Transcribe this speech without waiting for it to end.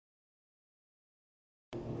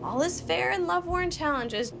All is fair in Love, War, and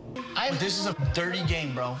Challenges. This is a dirty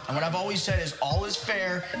game, bro. And what I've always said is all is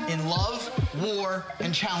fair in love, war,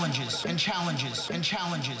 and challenges, and challenges, and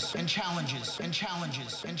challenges, and challenges, and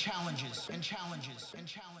challenges, and challenges, and challenges, and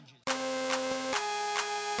challenges.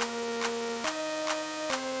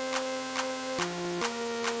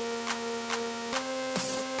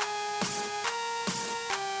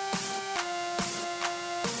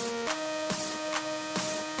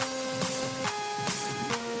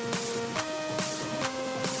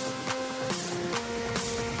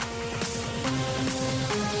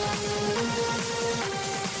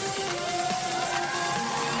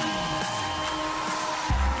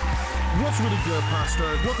 What's really good, pop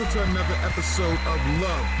stars? Welcome to another episode of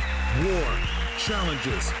Love, War,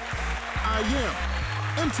 Challenges. I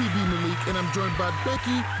am MTV Malik, and I'm joined by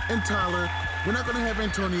Becky and Tyler. We're not going to have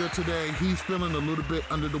Antonio today. He's feeling a little bit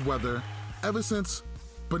under the weather. Ever since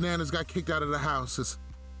Bananas got kicked out of the house, his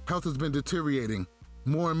health has been deteriorating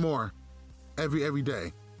more and more every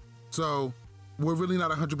day. So we're really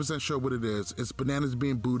not 100% sure what it is. It's Bananas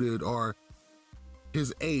being booted or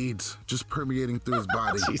his AIDS just permeating through his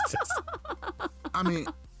body. Jesus. I mean,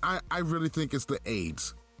 I really think it's the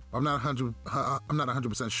AIDS. I'm not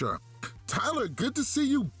 100% sure. Tyler, good to see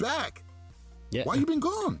you back. Yeah. Why you been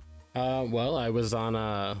gone? Well, I was on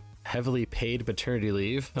a heavily paid maternity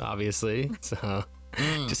leave, obviously. So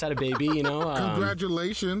just had a baby, you know.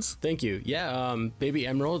 Congratulations. Thank you. Yeah, baby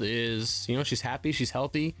Emerald is, you know, she's happy, she's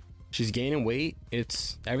healthy, she's gaining weight.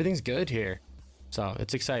 Everything's good here. So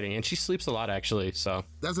it's exciting. And she sleeps a lot, actually. So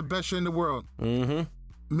That's the best shit in the world. Mm-hmm.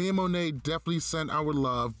 Me and Monet definitely sent our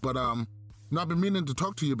love, but I've been meaning to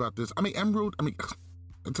talk to you about this. I mean, Emerald,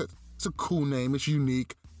 it's a cool name. It's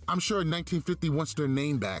unique. I'm sure 1950 wants their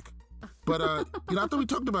name back. But I thought we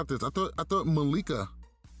talked about this. I thought Malika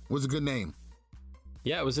was a good name.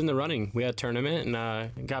 Yeah, it was in the running. We had a tournament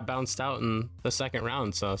and got bounced out in the second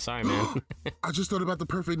round. So sorry, man. I just thought about the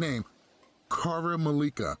perfect name. Cara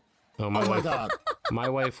Malika. Oh my God. My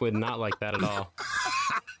wife would not like that at all.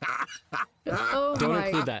 Oh Don't my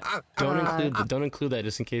include that. Don't include that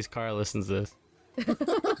just in case Cara listens to this.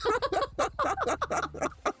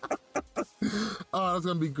 Oh, that's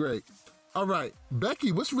gonna be great. All right,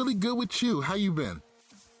 Becky, what's really good with you? How you been?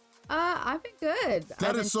 I've been good.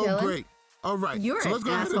 That is so great. All right, You're so let's an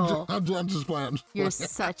go asshole. ahead and I'm just playing. You're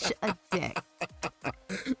such a dick.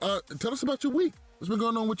 Tell us about your week. What's been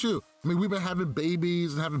going on with you? I mean, we've been having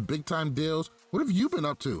babies and having big time deals. What have you been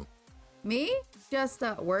up to? Me? Just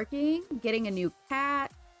working, getting a new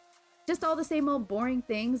cat, just all the same old boring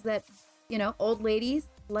things that, you know, old ladies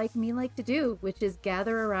like me like to do, which is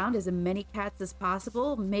gather around as many cats as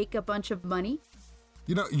possible, make a bunch of money.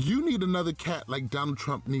 You know, you need another cat like Donald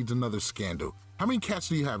Trump needs another scandal. How many cats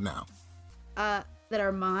do you have now? That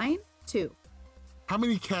are mine? 2. How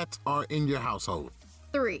many cats are in your household?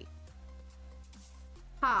 3.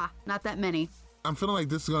 Ha, not that many. I'm feeling like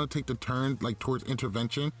this is gonna take the turn like towards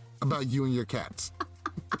intervention about you and your cats.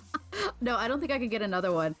 No, I don't think I could get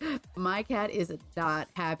another one. My cat is not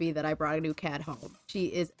happy that I brought a new cat home. She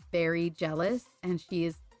is very jealous, and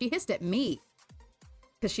she hissed at me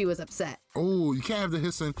because she was upset. Oh, you can't have the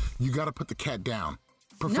hissing. You gotta put the cat down,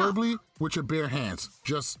 preferably with your bare hands.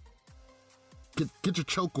 Just get your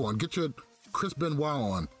choke on, get your Chris Benoit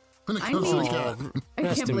on. When it comes to the cat. I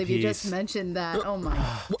Rest can't in believe you peace. just mentioned that. Oh my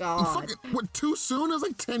God. What, too soon? It was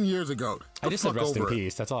like 10 years ago. I just said rest in over it.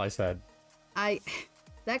 peace. That's all I said.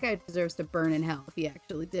 That guy deserves to burn in hell if he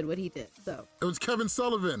actually did what he did. So It was Kevin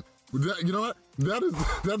Sullivan. You know what? That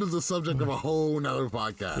is the subject of a whole nother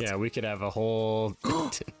podcast. Yeah, we could have a whole...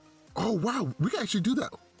 Oh, wow. We can actually do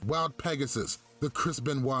that. Wild Pegasus, the Chris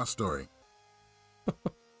Benoit story.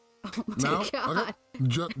 oh my God.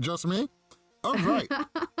 Okay. Just me? All right.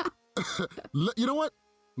 You know what?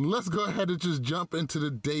 Let's go ahead and just jump into the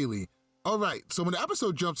daily. All right. So when the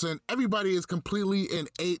episode jumps in, everybody is completely in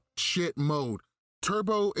ape shit mode.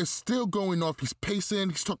 Turbo is still going off. He's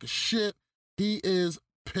pacing. He's talking shit. He is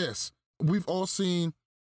pissed. We've all seen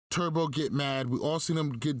Turbo get mad. We've all seen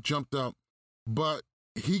him get jumped up. But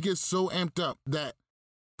he gets so amped up that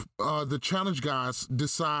the challenge guys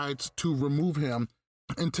decides to remove him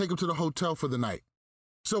and take him to the hotel for the night.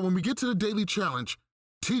 So when we get to the daily challenge,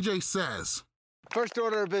 TJ says, First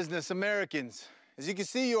order of business, Americans. As you can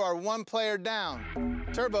see, you are 1 player down.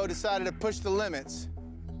 Turbo decided to push the limits.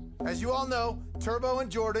 As you all know, Turbo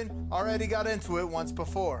and Jordan already got into it once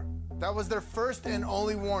before. That was their first and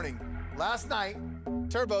only warning. Last night,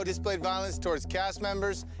 Turbo displayed violence towards cast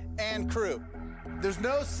members and crew. There's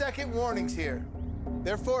no second warnings here.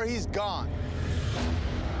 Therefore, he's gone.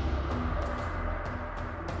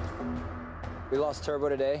 We lost Turbo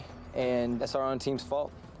today, and that's our own team's fault.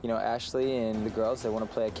 Ashley and the girls, they want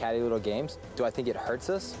to play catty little games. Do I think it hurts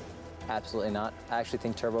us? Absolutely not. I actually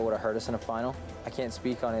think Turbo would have hurt us in a final. I can't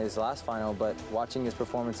speak on his last final, but watching his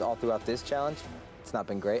performance all throughout this challenge, it's not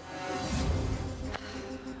been great.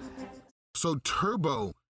 So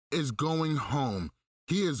Turbo is going home.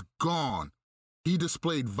 He is gone. He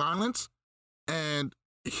displayed violence and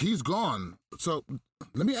he's gone. So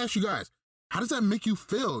let me ask you guys, how does that make you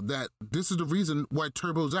feel that this is the reason why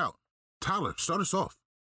Turbo's out? Tyler, start us off.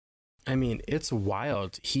 I mean, it's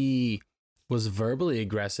wild. He was verbally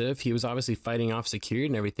aggressive. He was obviously fighting off security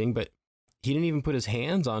and everything, but he didn't even put his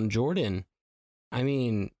hands on Jordan. I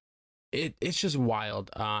mean, it's just wild.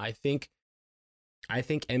 I think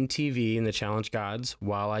MTV and the Challenge Gods,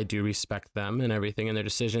 while I do respect them and everything and their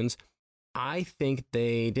decisions, I think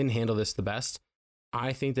they didn't handle this the best.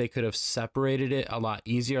 I think they could have separated it a lot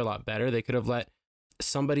easier, a lot better. They could have let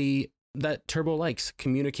somebody that Turbo likes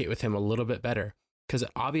communicate with him a little bit better, because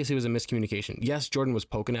obviously it was a miscommunication. Yes, Jordan was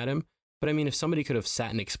poking at him, but I mean, if somebody could have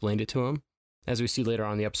sat and explained it to him, as we see later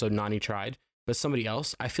on in the episode, Nany tried, but somebody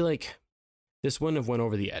else, I feel like this wouldn't have went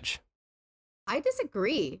over the edge. I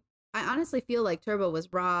disagree. I honestly feel like Turbo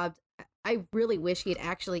was robbed. I really wish he had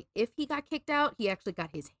actually, if he got kicked out, he actually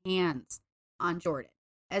got his hands on Jordan,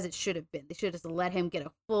 as it should have been. They should have just let him get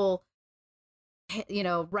a full,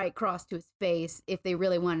 right cross to his face if they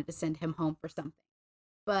really wanted to send him home for something.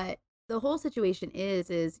 But the whole situation is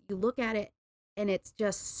you look at it and it's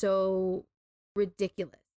just so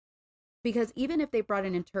ridiculous. Because even if they brought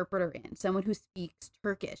an interpreter in, someone who speaks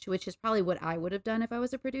Turkish, which is probably what I would have done if I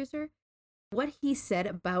was a producer, what he said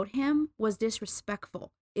about him was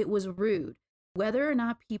disrespectful. It was rude. Whether or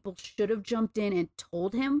not people should have jumped in and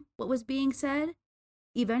told him what was being said,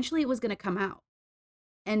 eventually it was going to come out.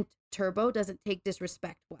 And Turbo doesn't take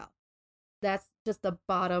disrespect well. That's just the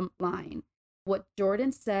bottom line. What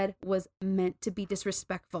Jordan said was meant to be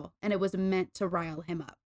disrespectful, and it was meant to rile him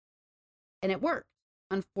up. And it worked.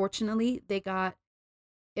 Unfortunately, they got,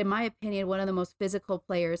 in my opinion, one of the most physical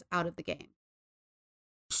players out of the game.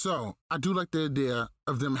 So I do like the idea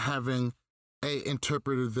of them having an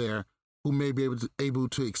interpreter there who may be able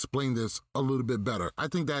to explain this a little bit better. I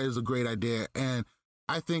think that is a great idea, and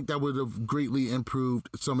I think that would have greatly improved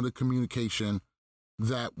some of the communication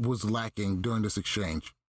that was lacking during this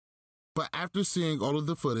exchange. But after seeing all of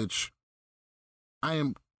the footage, I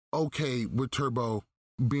am okay with Turbo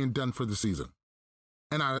being done for the season.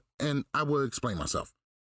 And I will explain myself.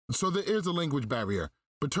 So there is a language barrier,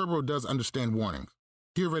 but Turbo does understand warnings.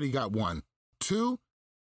 He already got one. 2,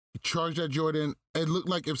 he charged at Jordan. It looked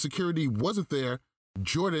like if security wasn't there,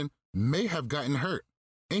 Jordan may have gotten hurt.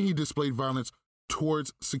 And he displayed violence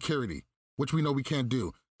towards security, which we know we can't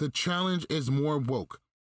do. The challenge is more woke.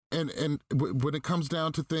 And when it comes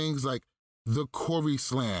down to things like the Corey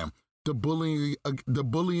slam, the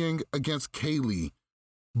bullying against Kaylee,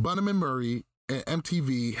 Bunham and Murray and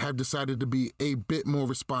MTV have decided to be a bit more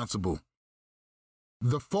responsible.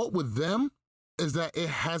 The fault with them is that it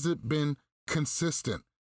hasn't been consistent.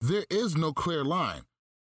 There is no clear line.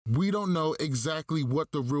 We don't know exactly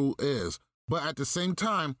what the rule is, but at the same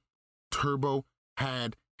time, Turbo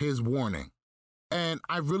had his warning. And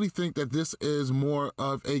I really think that this is more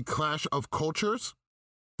of a clash of cultures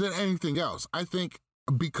than anything else. I think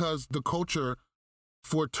because the culture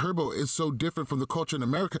for Turbo is so different from the culture in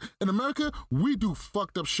America. In America, we do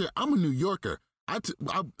fucked up shit. I'm a New Yorker. I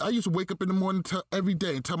used to wake up in the morning every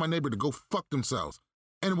day and tell my neighbor to go fuck themselves.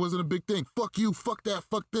 And it wasn't a big thing. Fuck you, fuck that,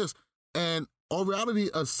 fuck this. And in reality,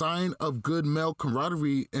 a sign of good male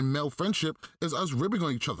camaraderie and male friendship is us ribbing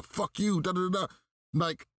on each other. Fuck you, da-da-da-da.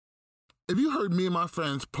 Like, if you heard me and my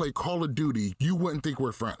friends play Call of Duty, you wouldn't think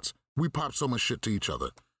we're friends. We pop so much shit to each other.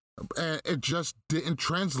 And it just didn't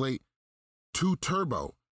translate to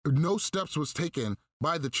Turbo. No steps was taken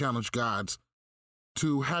by the Challenge Gods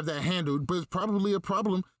to have that handled, but it's probably a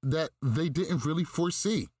problem that they didn't really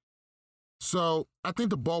foresee. So I think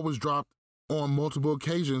the ball was dropped on multiple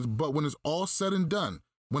occasions, but when it's all said and done,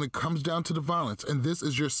 when it comes down to the violence, and this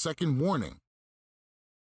is your second warning,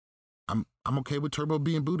 I'm okay with Turbo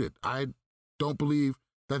being booted. I don't believe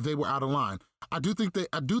that they were out of line. I do think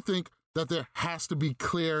that there has to be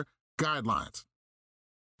clear guidelines.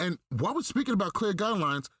 And while we're speaking about clear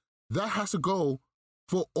guidelines, that has to go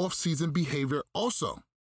for off-season behavior also.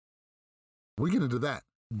 We'll get into that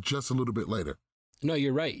just a little bit later. No,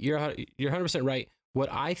 you're right. You're 100% right.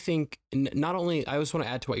 What I think, not only, I just want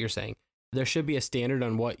to add to what you're saying, there should be a standard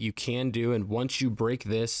on what you can do, and once you break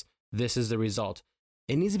this, this is the result.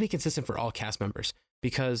 It needs to be consistent for all cast members,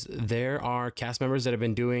 because there are cast members that have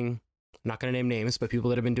been doing, I'm not going to name names, but people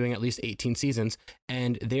that have been doing at least 18 seasons,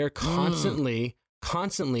 and they are constantly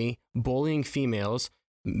bullying females,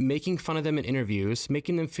 making fun of them in interviews,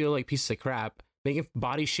 making them feel like pieces of crap, making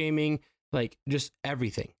body shaming, like just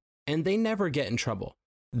everything. And they never get in trouble.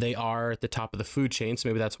 They are at the top of the food chain, so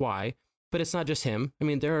maybe that's why. But it's not just him. I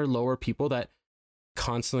mean, there are lower people that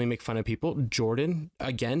constantly make fun of people. Jordan,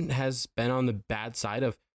 again, has been on the bad side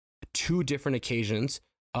of 2 different occasions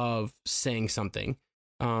of saying something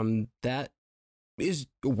that is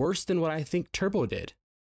worse than what I think Turbo did.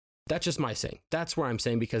 That's just my saying. That's where I'm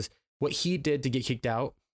saying, because what he did to get kicked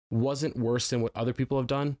out wasn't worse than what other people have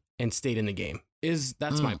done and stayed in the game.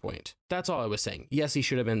 That's my point. That's all I was saying. Yes, he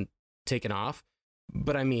should have been taken off,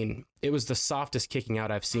 but I mean, it was the softest kicking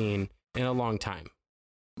out I've seen in a long time.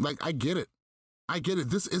 Like, I get it.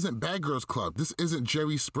 This isn't Bad Girls Club. This isn't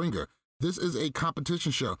Jerry Springer. This is a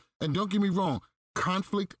competition show. And don't get me wrong,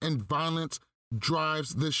 conflict and violence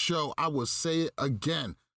drives this show. I will say it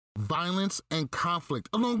again. Violence and conflict,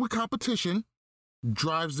 along with competition,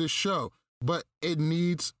 drives this show. But it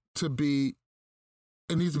needs to be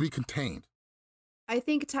contained. I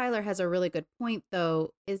think Tyler has a really good point,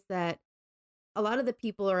 though, is that a lot of the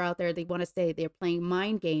people are out there, they want to say they're playing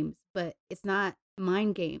mind games, but it's not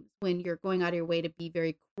mind games when you're going out of your way to be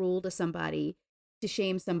very cruel to somebody, to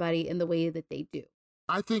shame somebody in the way that they do.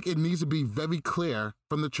 I think it needs to be very clear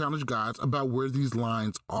from the challenge guides about where these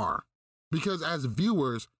lines are. Because as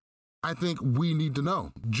viewers, I think we need to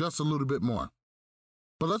know just a little bit more.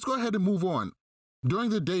 But let's go ahead and move on. During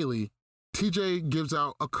the daily, TJ gives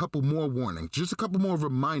out a couple more warnings, just a couple more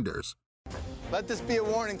reminders. Let this be a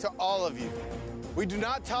warning to all of you. We do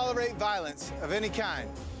not tolerate violence of any kind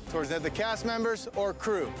towards either cast members or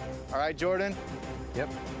crew. All right, Jordan? Yep.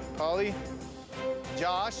 Paulie?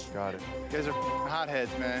 Josh? Got it. You guys are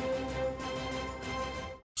hotheads, man.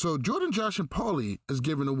 So Jordan, Josh, and Paulie is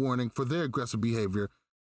given a warning for their aggressive behavior.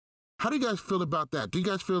 How do you guys feel about that? Do you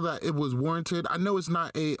guys feel that it was warranted? I know it's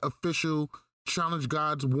not a official challenge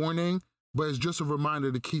guides warning, but it's just a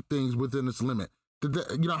reminder to keep things within its limit.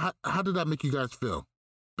 How did that make you guys feel?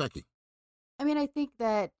 Becky? I mean, I think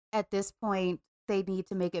that at this point, they need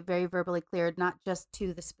to make it very verbally clear, not just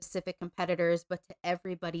to the specific competitors, but to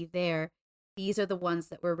everybody there. These are the ones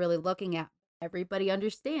that we're really looking at. Everybody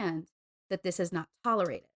understands that this is not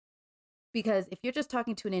tolerated. Because if you're just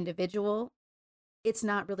talking to an individual, it's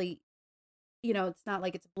not really, it's not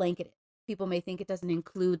like it's blanketed. People may think it doesn't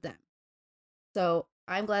include them. So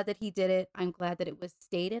I'm glad that he did it. I'm glad that it was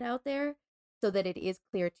stated out there so that it is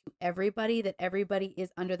clear to everybody that everybody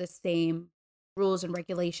is under the same rules and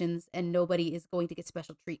regulations and nobody is going to get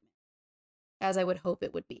special treatment, as I would hope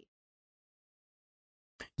it would be.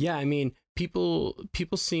 Yeah, I mean, people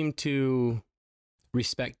seem to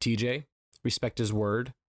respect TJ, respect his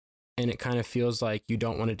word, and it kind of feels like you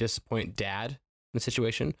don't want to disappoint Dad in the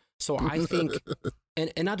situation. So I think,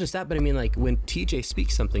 and not just that, but I mean, like when TJ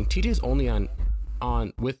speaks something, TJ's only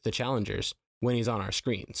on with the challengers when he's on our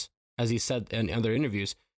screens. As he said in other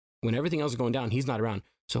interviews, when everything else is going down, he's not around.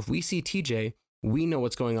 So if we see TJ, we know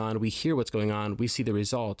what's going on, we hear what's going on, we see the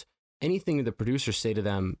result. Anything the producers say to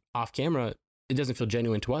them off camera, it doesn't feel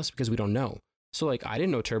genuine to us because we don't know. So like, I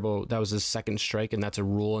didn't know Turbo, that was his second strike and that's a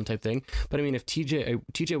rule and type thing. But I mean, if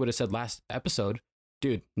TJ would have said last episode,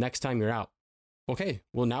 dude, next time you're out. Okay,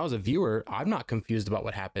 well now as a viewer, I'm not confused about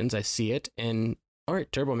what happens. I see it and all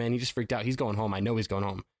right, Turbo, man, he just freaked out. He's going home. I know he's going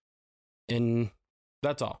home. And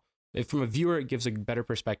that's all. If from a viewer, it gives a better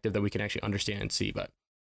perspective that we can actually understand and see. But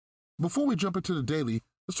before we jump into the daily,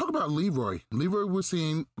 let's talk about Leroy. Leroy was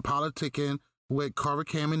seen politicking with Carver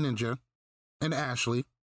Cam and Ninja and Ashley,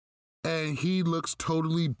 and he looks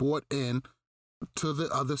totally bought in to the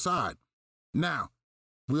other side. Now,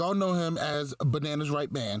 we all know him as Banana's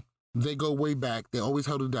right man. They go way back. They always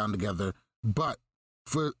held it down together. But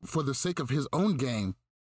for the sake of his own game,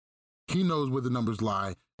 he knows where the numbers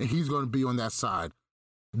lie, and he's going to be on that side.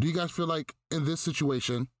 Do you guys feel like in this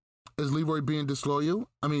situation, is Leroy being disloyal?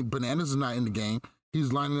 I mean, Bananas is not in the game.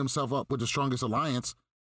 He's lining himself up with the strongest alliance.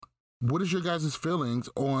 What is your guys' feelings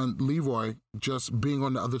on Leroy just being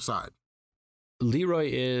on the other side? Leroy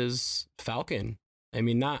is Falcon. I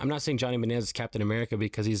mean, I'm not saying Johnny Bananas is Captain America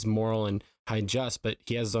because he's moral and high just, but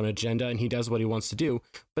he has his own agenda and he does what he wants to do.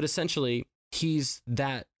 But essentially, he's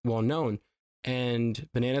that well known, and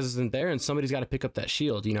Bananas isn't there, and somebody's got to pick up that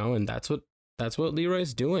shield, and that's what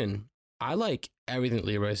Leroy's doing. I like everything that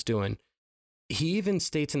Leroy's doing. He even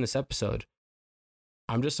states in this episode,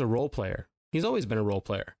 I'm just a role player. He's always been a role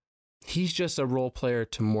player. He's just a role player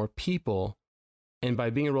to more people. And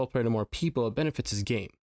by being a role player to more people, it benefits his game.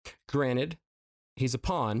 Granted, he's a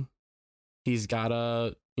pawn. He's got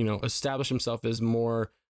to, establish himself as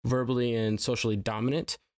more verbally and socially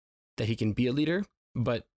dominant, that he can be a leader.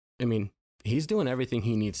 But, I mean, he's doing everything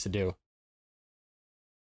he needs to do.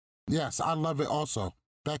 Yes, I love it also.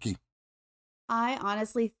 Becky. I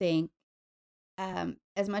honestly think,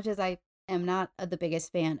 as much as I am not the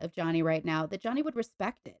biggest fan of Johnny right now, that Johnny would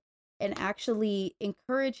respect it and actually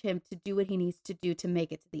encourage him to do what he needs to do to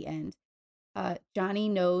make it to the end. Johnny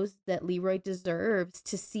knows that Leroy deserves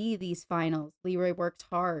to see these finals. Leroy worked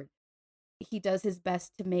hard. He does his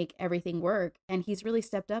best to make everything work, and he's really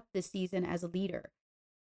stepped up this season as a leader.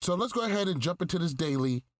 So let's go ahead and jump into this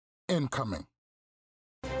daily incoming.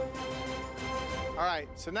 All right,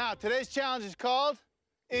 so now today's challenge is called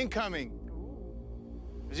Incoming.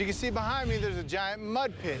 As you can see behind me, there's a giant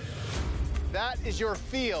mud pit. That is your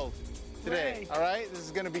field today, all right? This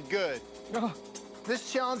is gonna be good.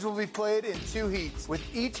 This challenge will be played in 2 heats, with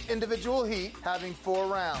each individual heat having 4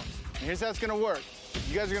 rounds. And here's how it's gonna work.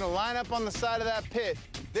 You guys are gonna line up on the side of that pit.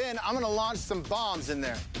 Then I'm gonna launch some bombs in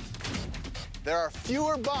there. There are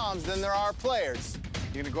fewer bombs than there are players.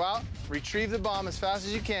 You're gonna go out, retrieve the bomb as fast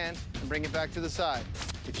as you can, and bring it back to the side.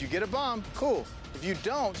 If you get a bomb, cool. If you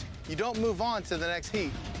don't move on to the next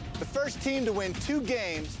heat. The first team to win 2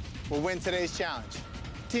 games will win today's challenge.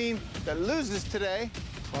 Team that loses today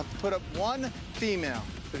will have to put up 1 female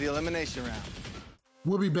for the elimination round.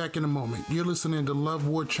 We'll be back in a moment. You're listening to Love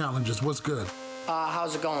War Challenges. What's good?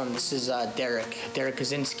 How's it going? This is Derek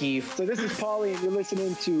Kaczynski. So this is Paulie, and you're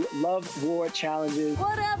listening to Love War Challenges.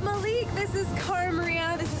 What up, Malik? This is Cara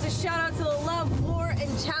Maria. This is a shout out to the Love War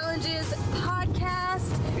and Challenges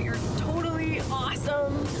podcast. You're totally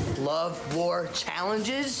awesome. Love War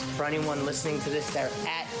Challenges. For anyone listening to this, they're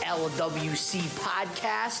at LWC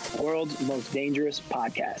Podcast. World's most dangerous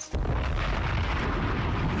podcast.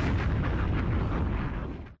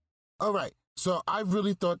 All right. So I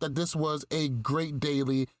really thought that this was a great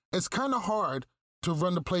daily. It's kind of hard to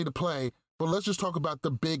run the play-to-play, but let's just talk about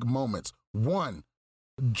the big moments. 1,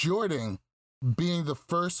 Jordan being the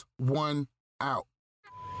first one out.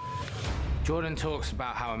 Jordan talks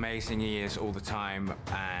about how amazing he is all the time,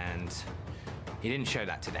 and he didn't show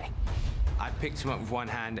that today. I picked him up with one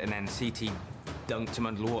hand, and then CT dunked him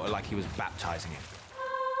under the water like he was baptizing him.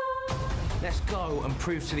 Let's go and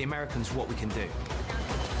prove to the Americans what we can do.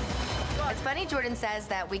 It's funny Jordan says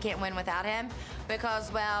that we can't win without him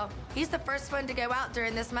because, well, he's the first one to go out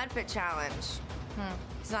during this mud pit challenge.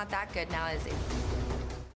 He's not that good now, is he?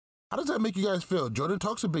 How does that make you guys feel? Jordan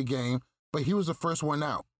talks a big game, but he was the first one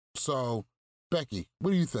out. So, Becky,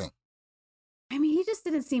 what do you think? I mean, he just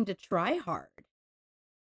didn't seem to try hard.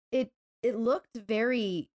 It looked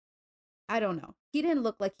very, I don't know. He didn't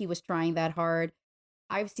look like he was trying that hard.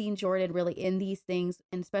 I've seen Jordan really in these things,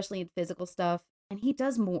 and especially in physical stuff, and he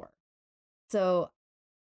does more. So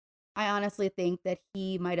I honestly think that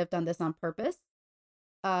he might have done this on purpose,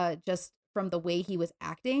 just from the way he was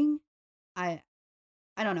acting. I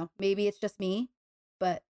don't know. Maybe it's just me,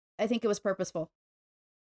 but I think it was purposeful.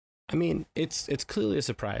 I mean, it's clearly a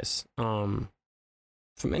surprise. From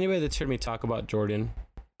anybody that's heard me talk about Jordan,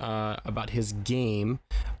 about his game,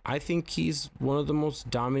 I think he's one of the most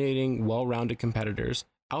dominating, well-rounded competitors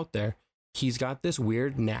out there. He's got this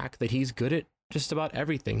weird knack that he's good at just about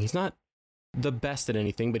everything. He's not the best at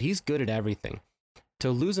anything, but he's good at everything. To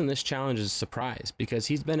lose in this challenge is a surprise because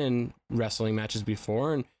he's been in wrestling matches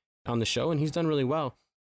before and on the show, and he's done really well.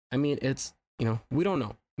 I mean, it's, we don't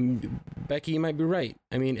know. Becky, you might be right.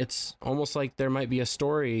 I mean, it's almost like there might be a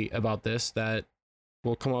story about this that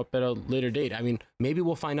will come up at a later date. I mean, maybe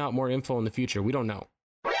we'll find out more info in the future. We don't know.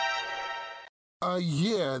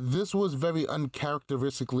 Yeah, this was very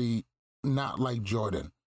uncharacteristically not like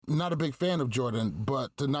Jordan. Not a big fan of Jordan,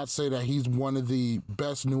 but to not say that he's one of the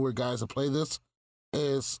best newer guys to play this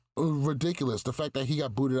is ridiculous. The fact that he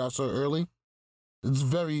got booted out so early, it's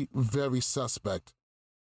very, very suspect.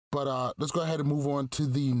 But let's go ahead and move on to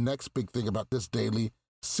the next big thing about this daily.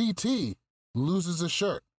 CT loses his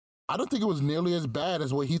shirt. I don't think it was nearly as bad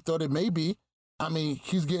as what he thought it may be. I mean,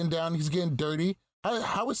 he's getting down, he's getting dirty.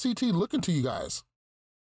 How is CT looking to you guys?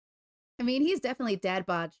 I mean, he's definitely dad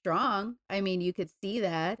bod strong. I mean, you could see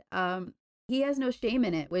that. He has no shame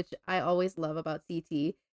in it, which I always love about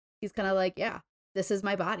CT. He's kind of like, yeah, this is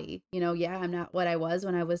my body. Yeah, I'm not what I was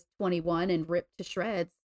when I was 21 and ripped to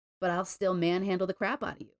shreds, but I'll still manhandle the crap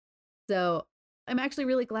out of you. So I'm actually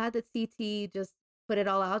really glad that CT just put it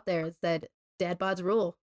all out there and said, dad bods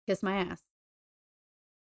rule, kiss my ass.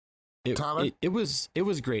 It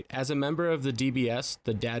was great. As a member of the DBS,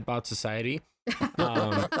 the Dad Bod Society,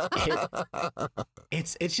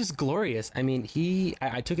 it's just glorious. I mean,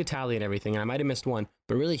 I took a tally and everything, and I might have missed one,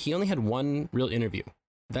 but really he only had one real interview.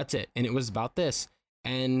 That's it. And it was about this,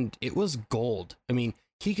 and it was gold. I mean,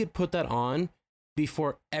 he could put that on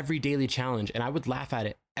before every daily challenge, and I would laugh at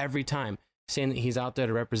it every time. saying that he's out there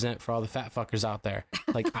to represent for all the fat fuckers out there.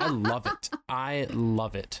 Like, I love it. I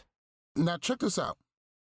love it. Now, check this out.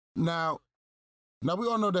 Now we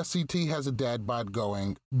all know that CT has a dad bod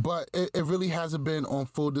going, but it really hasn't been on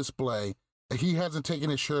full display. He hasn't taken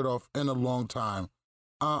his shirt off in a long time.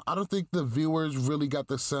 I don't think the viewers really got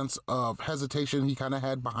the sense of hesitation he kind of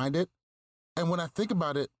had behind it. And when I think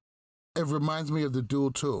about it, it reminds me of the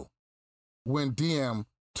Duel 2, when DM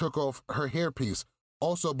took off her hairpiece,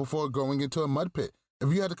 also before going into a mud pit.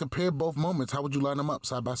 If you had to compare both moments, how would you line them up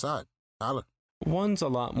side by side? Tyler? One's a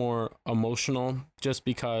lot more emotional just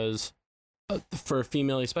because for a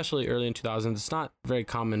female, especially early in 2000s, it's not very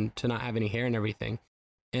common to not have any hair and everything.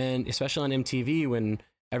 And especially on MTV when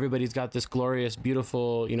everybody's got this glorious,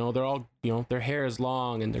 beautiful, they're all, their hair is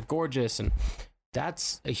long and they're gorgeous. And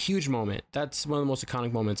that's a huge moment. That's one of the most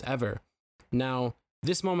iconic moments ever. Now,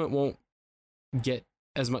 this moment won't get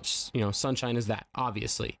as much, sunshine as that,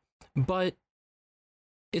 obviously. But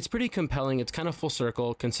it's pretty compelling. It's kind of full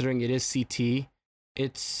circle considering it is CT.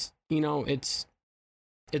 It's,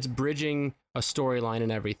 it's bridging a storyline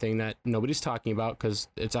and everything that nobody's talking about because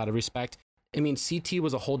it's out of respect. I mean, CT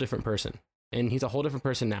was a whole different person and he's a whole different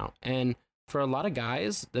person now. And for a lot of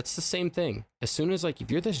guys, that's the same thing. As soon as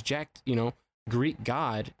if you're this jacked, Greek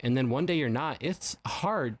god, and then one day you're not, it's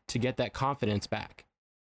hard to get that confidence back.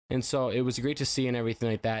 And so it was great to see and everything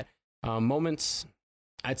like that. Moments,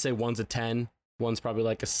 I'd say one's a 10, one's probably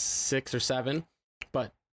like a 6 or 7,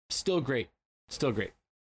 but still great. Still great.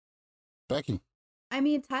 Becky? I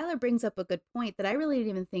mean, Tyler brings up a good point that I really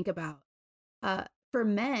didn't even think about. For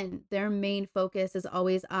men, their main focus is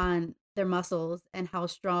always on their muscles and how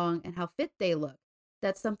strong and how fit they look.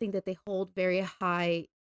 That's something that they hold very high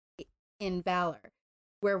in valor,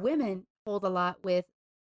 where women hold a lot with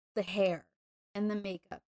the hair and the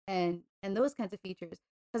makeup and those kinds of features.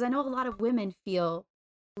 Because I know a lot of women feel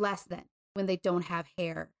less than when they don't have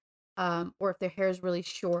hair, or if their hair is really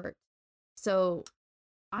short. So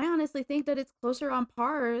I honestly think that it's closer on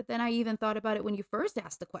par than I even thought about it when you first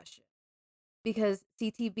asked the question. Because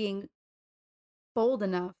CT being bold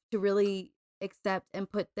enough to really accept and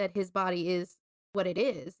put that his body is what it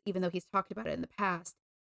is, even though he's talked about it in the past,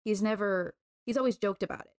 he's always joked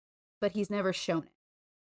about it, but he's never shown it.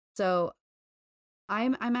 So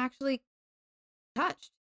I'm actually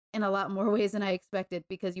touched in a lot more ways than I expected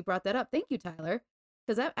because you brought that up. Thank you, Tyler,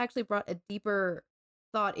 because that actually brought a deeper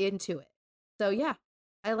thought into it. So yeah,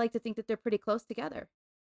 I like to think that they're pretty close together.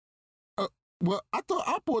 Well, I thought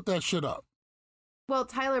I brought that shit up. Well,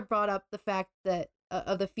 Tyler brought up the fact that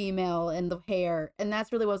of the female and the hair, and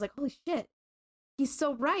that's really what I was like, holy shit, he's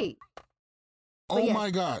so right. Oh yes, my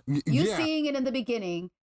God. You seeing it in the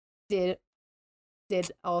beginning did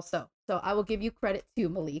also. So I will give you credit too,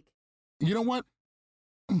 Malik. You know what?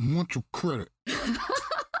 I want your credit.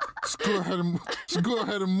 Let's go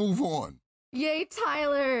ahead and move on. Yay,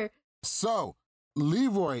 Tyler. So,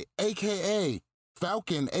 Leroy, a.k.a.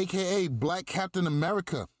 Falcon, a.k.a. Black Captain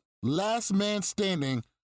America, last man standing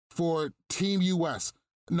for Team US.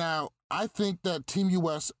 Now, I think that Team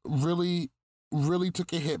US really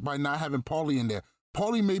took a hit by not having Paulie in there.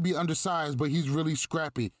 Paulie may be undersized, but he's really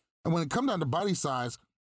scrappy. And when it comes down to body size,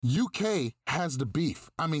 UK has the beef.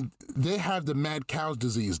 I mean, they have the mad cow's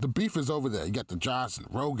disease. The beef is over there. You got the Josh and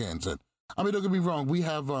Rogans. And I mean, don't get me wrong. We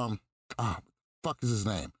have, fuck is his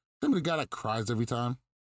name? Remember the guy that cries every time?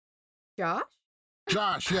 Josh?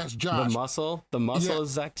 Josh, yes, Josh. The muscle, as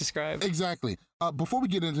Zach described. Exactly. Before we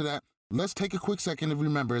get into that, let's take a quick second and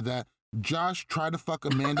remember that Josh tried to fuck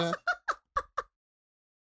Amanda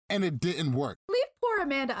and it didn't work. Leave poor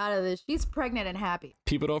Amanda out of this. She's pregnant and happy.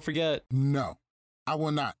 People don't forget. No, I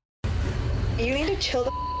will not. You need to chill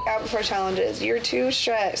the out before challenges. You're too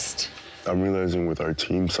stressed. I'm realizing with our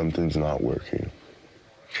team, something's not working.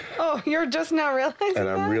 Oh, you're just now realizing and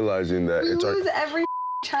I'm realizing that we lose every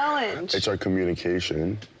challenge. It's our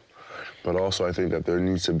communication. But also I think that there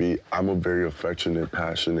needs to be, I'm a very affectionate,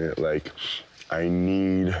 passionate, I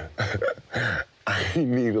need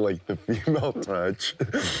like the female touch.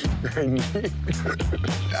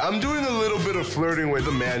 I'm doing a little bit of flirting with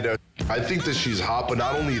Amanda. I think that she's hot, but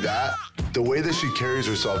not only that, the way that she carries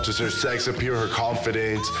herself, just her sex appeal, her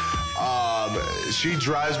confidence, she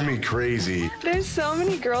drives me crazy. There's so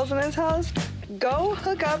many girls in this house. Go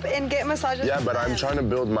hook up and get massages. Yeah, but I'm trying to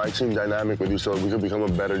build my team dynamic with you so we can become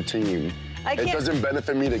a better team. It doesn't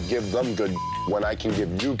benefit me to give them good when I can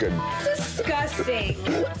give you good. Disgusting.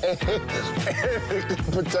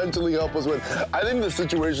 Potentially help us with. I think the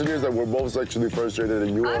situation is that we're both sexually frustrated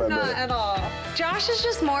and you want to. I'm not at all. Josh is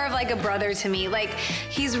just more of like a brother to me. Like,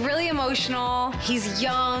 he's really emotional, he's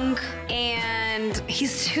young, and and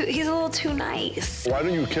he's a little too nice. Why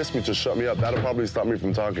don't you kiss me to shut me up? That'll probably stop me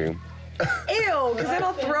from talking. Ew, because then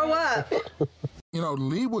I'll throw up. You know,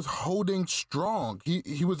 Lee was holding strong.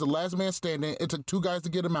 He was the last man standing. It took 2 guys to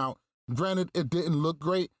get him out. Granted, it didn't look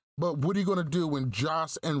great, but what are you going to do when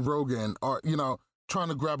Josh and Rogan are, you know, trying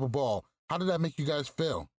to grab a ball? How did that make you guys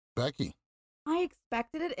feel? Becky? I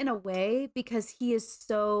expected it in a way because he is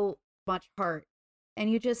so much heart. And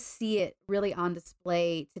you just see it really on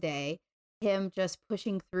display today, him just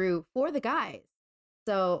pushing through for the guys.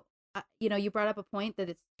 So, you know, you brought up a point that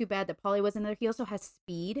it's too bad that Paulie wasn't there. He also has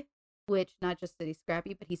speed, which not just that he's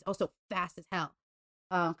scrappy, but he's also fast as hell.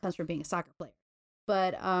 Comes from being a soccer player.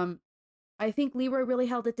 But I think Leroy really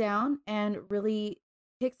held it down and really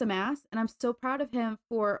kicked some ass. And I'm so proud of him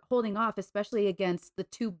for holding off, especially against the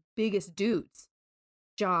 2 biggest dudes,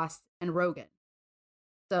 Josh and Rogan.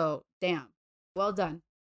 So, damn. Well done.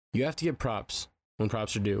 You have to give props when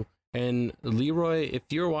props are due. And Leroy, if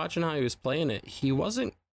you were watching how he was playing it, he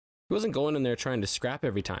wasn't going in there trying to scrap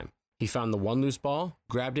every time. He found the one loose ball,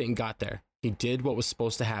 grabbed it, and got there. He did what was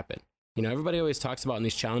supposed to happen. You know, everybody always talks about in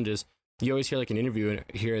these challenges, you always hear like an interview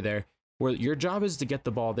here or there, where your job is to get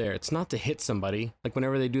the ball there. It's not to hit somebody. Like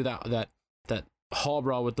whenever they do that hall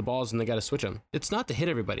brawl with the balls and they got to switch them. It's not to hit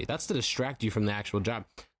everybody. That's to distract you from the actual job.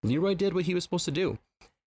 Leroy did what he was supposed to do.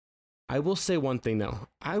 I will say one thing though.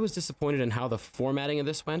 I was disappointed in how the formatting of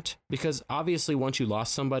this went, because obviously once you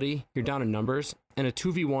lost somebody, you're down in numbers, and a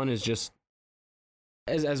 2v1 is just,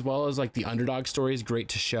 as well as like the underdog story is great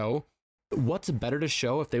to show. What's better to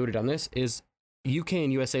show if they would have done this is UK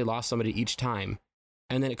and USA lost somebody each time,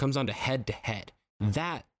 and then it comes on to head to head.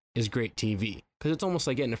 That is great TV, because it's almost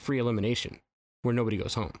like getting a free elimination where nobody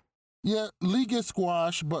goes home. Yeah, Lee gets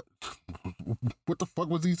squashed, but what the fuck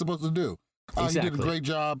was he supposed to do? Exactly. He did a great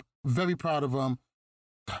job. Very proud of him.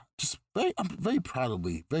 I'm very proud of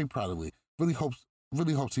Lee. Very proud of Lee. Really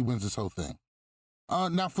hopes he wins this whole thing.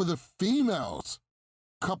 Now for the females,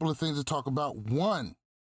 couple of things to talk about. One,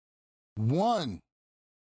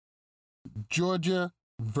 Georgia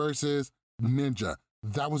versus Ninja.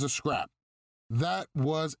 That was a scrap.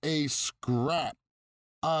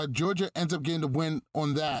 Georgia ends up getting the win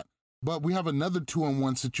on that, but we have another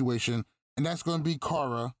 2-on-1 situation, and that's going to be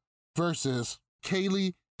Cara versus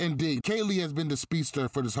Kaylee and Dee. Kaylee has been the speedster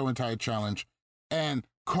for this whole entire challenge, and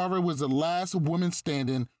Cara was the last woman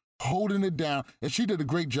standing, holding it down, and she did a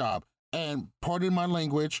great job. And pardon my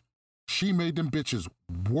language, she made them bitches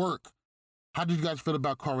work. How did you guys feel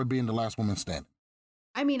about Cara being the last woman standing?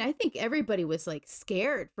 I mean, I think everybody was like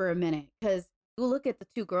scared for a minute, because you look at the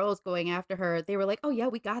 2 girls going after her, they were like, oh yeah,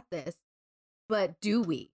 we got this. But do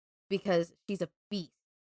we? Because she's a beast.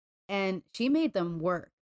 And she made them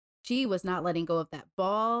work. She was not letting go of that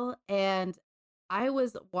ball. And I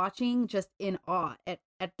was watching just in awe at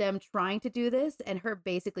them trying to do this, and her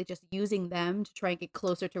basically just using them to try and get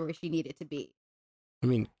closer to where she needed to be. I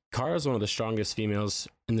mean, Cara's one of the strongest females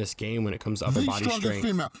in this game when it comes to upper body strength.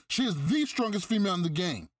 Female. She is the strongest female in the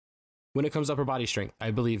game. When it comes to upper body strength,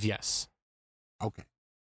 I believe yes. Okay.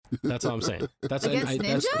 That's all I'm saying. That's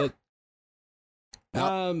Ninja?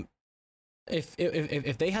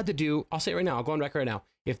 If they had to do, I'll say it right now, I'll go on record right now.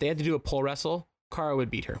 If they had to do a pole wrestle, Cara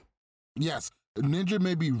would beat her. Yes. Ninja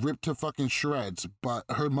may be ripped to fucking shreds, but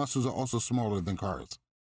her muscles are also smaller than Cara's.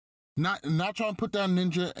 Not trying to put down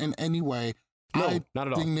Ninja in any way. No, not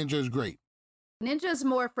at all. I think Ninja is great. Ninja's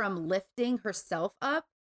more from lifting herself up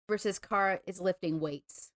versus Cara is lifting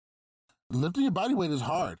weights. Lifting your body weight is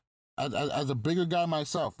hard. As a bigger guy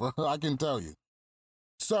myself, I can tell you.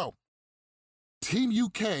 So, Team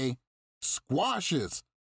UK squashes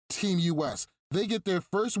Team US. They get their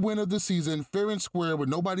first win of the season, fair and square, with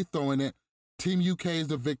nobody throwing it. Team UK is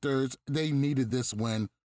the victors. They needed this win.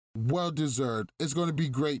 Well deserved. It's going to be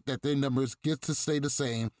great that their numbers get to stay the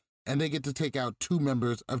same, and they get to take out 2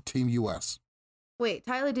 members of Team US. Wait,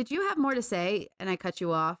 Tyler, did you have more to say and I cut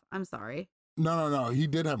you off? I'm sorry. No. He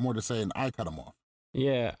did have more to say, and I cut him off.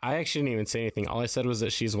 Yeah, I actually didn't even say anything. All I said was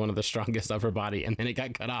that she's one of the strongest upper body, and then it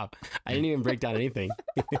got cut off. I didn't even break down anything.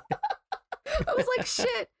 I was like,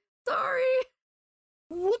 shit, sorry.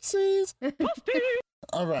 Whoopsies.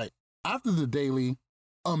 All right. After the daily,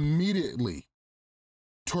 immediately,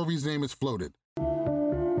 Tori's name is floated.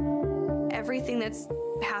 Everything that's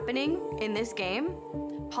happening in this game,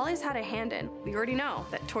 Paulie's had a hand in. We already know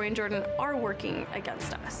that Tori and Jordan are working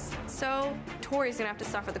against us. So Tori's gonna have to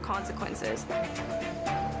suffer the consequences.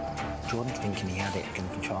 Jordan thinking he had it in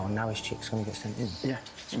control, and now his chick's gonna get sent in. Yeah,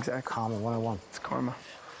 exactly. Karma 101. It's karma.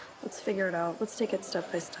 Let's figure it out. Let's take it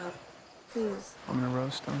step by step. Please. I'm gonna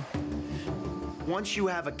roast him. Once you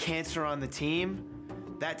have a cancer on the team,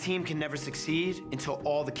 that team can never succeed until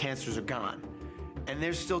all the cancers are gone. And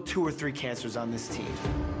there's still 2 or 3 cancers on this team.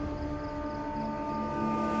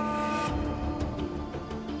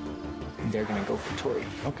 They're gonna go for Tori.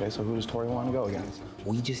 Okay, so who does Tori want to go against?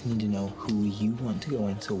 We just need to know who you want to go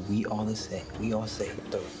in, so we all say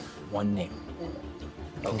the one name.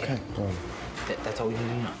 Okay. That's all we need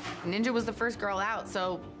to know. Ninja was the first girl out,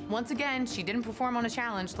 so once again, she didn't perform on a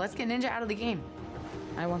challenge. Let's get Ninja out of the game.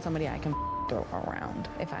 I want somebody I can throw around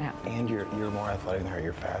if I have to. And you're more athletic than her.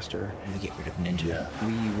 You're faster. We get rid of Ninja.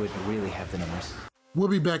 We would really have the numbers. We'll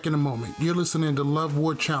be back in a moment. You're listening to Love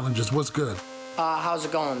War Challenges. What's good? How's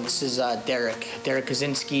it going? This is Derek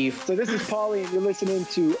Kaczynski. So this is Paulie, and you're listening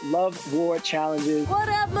to Love War Challenges. What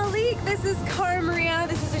up, Malik? This is Cara Maria.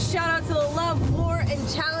 This is a shout out to the Love, War, and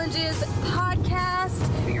Challenges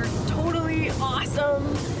podcast. You're totally awesome.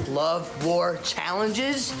 Love War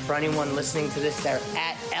Challenges. For anyone listening to this, they're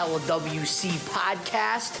at LWC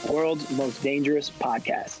Podcast. World's most dangerous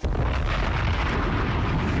podcast.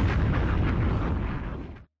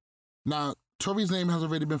 Now, Tori's name has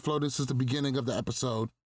already been floated since the beginning of the episode,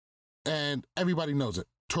 and everybody knows it.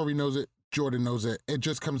 Tori knows it. Jordan knows it. It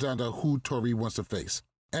just comes down to who Tori wants to face.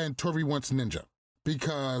 And Tori wants Ninja,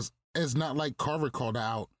 because it's not like Carver called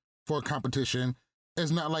out for a competition.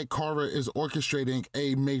 It's not like Carver is orchestrating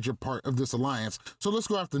a major part of this alliance. So let's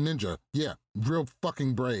go after Ninja. Yeah, real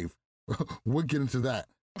fucking brave. We'll get into that.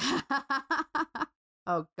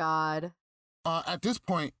 Oh, God. At this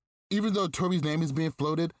point, even though Tori's name is being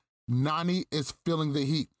floated, Nany is feeling the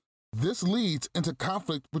heat. This leads into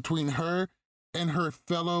conflict between her and her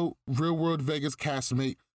fellow Real World Vegas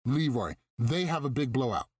castmate, Leroy. They have a big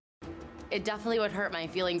blowout. It definitely would hurt my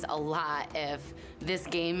feelings a lot if this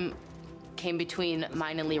game came between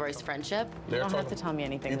mine and Leroy's friendship. You don't have to tell me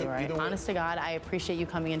anything, Leroy. Honest to God, I appreciate you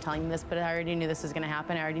coming and telling me this, but I already knew this was going to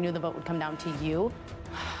happen. I already knew the vote would come down to you.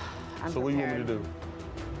 So what do you want me to do?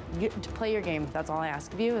 To play your game. That's all I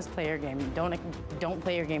ask of you is play your game. Don't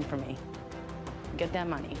play your game for me. Get that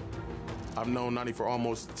money. I've known Nany for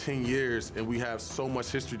almost 10 years, and we have so much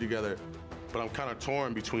history together. But I'm kind of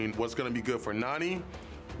torn between what's going to be good for Nany,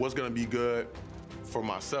 what's going to be good for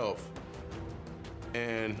myself.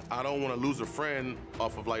 And I don't want to lose a friend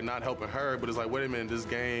off of like not helping her, but it's like, wait a minute, this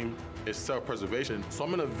game is self-preservation. So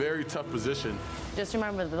I'm in a very tough position. Just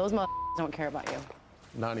remember that those don't care about you.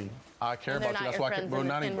 Nany, I care And about they're you. not That's your why I friends bro, in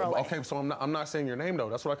Nany, real life. okay, so I'm not saying your name though.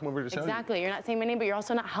 That's what I come over here to tell you. Exactly. You're not saying my name, but you're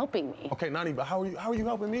also not helping me. Okay, Nany, but how are you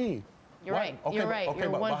helping me? You're right. You're right. You're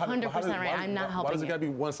 100% right. I'm not helping Why does it you. gotta be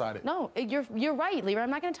one-sided? No, you're right, Leroy. I'm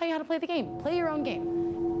not going to tell you how to play the game. Play your own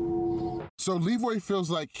game. So Leroy feels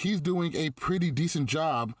like he's doing a pretty decent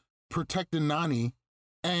job protecting Nany,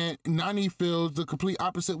 and Nany feels the complete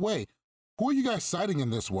opposite way. Who are you guys siding in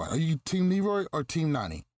this one? Are you Team Leroy or Team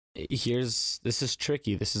Nany? This is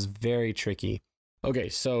tricky. This is very tricky. Okay,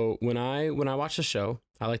 so when I watch the show,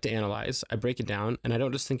 I like to analyze. I break it down, and I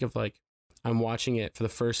don't just think of like I'm watching it for the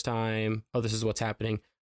first time. Oh, this is what's happening.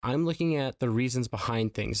 I'm looking at the reasons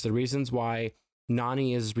behind things, the reasons why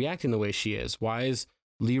Nany is reacting the way she is. Why is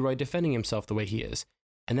Leroy defending himself the way he is?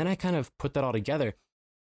 And then I kind of put that all together.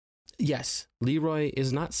 Yes, Leroy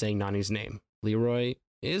is not saying Nany's name. Leroy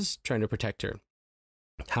is trying to protect her.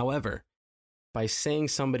 However, by saying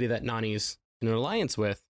somebody that Nany's in an alliance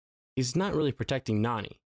with, he's not really protecting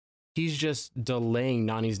Nany. He's just delaying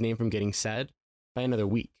Nany's name from getting said by another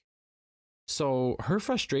week. So her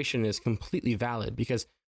frustration is completely valid because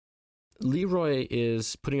Leroy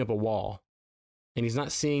is putting up a wall and he's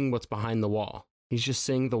not seeing what's behind the wall. He's just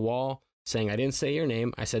seeing the wall saying, I didn't say your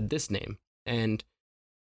name, I said this name. And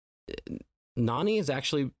Nany is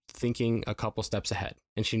actually thinking a couple steps ahead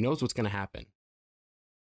and she knows what's going to happen.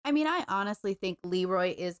 I mean, I honestly think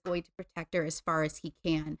Leroy is going to protect her as far as he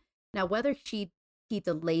can. Now, whether he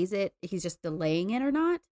delays it, he's just delaying it or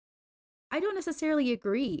not, I don't necessarily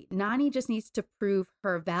agree. Nany just needs to prove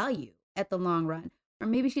her value at the long run. Or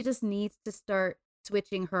maybe she just needs to start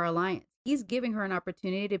switching her alliance. He's giving her an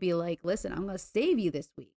opportunity to be like, listen, I'm going to save you this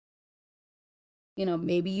week. You know,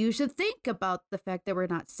 maybe you should think about the fact that we're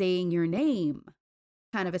not saying your name,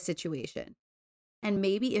 kind of a situation. And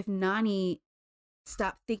maybe if Nany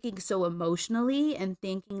stopped thinking so emotionally and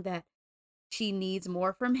thinking that she needs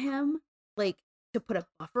more from him, like to put a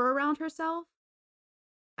buffer around herself.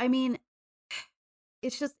 I mean,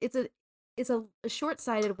 it's a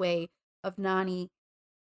short-sighted way of Nany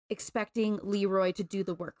expecting Leroy to do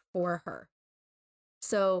the work for her.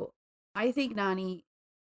 So I think Nany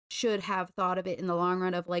should have thought of it in the long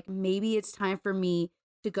run of like, maybe it's time for me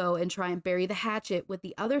to go and try and bury the hatchet with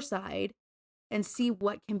the other side and see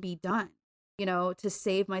what can be done, you know, to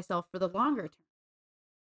save myself for the longer term.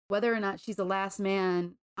 Whether or not she's the last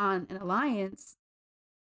man on an alliance,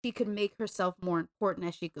 she could make herself more important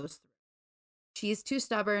as she goes through. She's too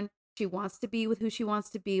stubborn. She wants to be with who she wants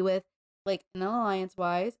to be with, like in alliance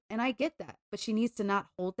wise, and I get that. But she needs to not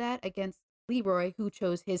hold that against Leroy, who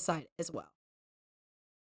chose his side as well.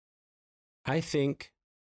 I think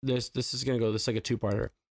this is going to go, this is like a two-parter.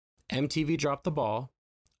 MTV dropped the ball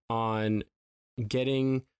on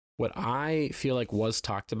getting what I feel like was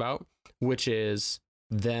talked about, which is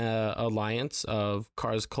the alliance of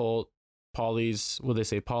Cars Cult, Paulie's, what they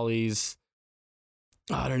say, Paulie's,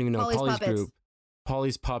 I don't even know, Paulie's group,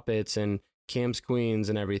 Paulie's Puppets and Cam's Queens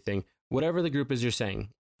and everything. Whatever the group is you're saying.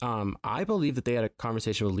 I believe that they had a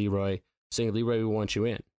conversation with Leroy saying, Leroy, we want you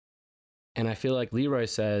in. And I feel like Leroy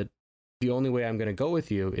said, the only way I'm going to go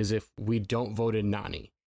with you is if we don't vote in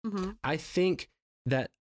Nany. Mm-hmm. I think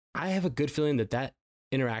that I have a good feeling that that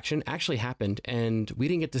interaction actually happened and we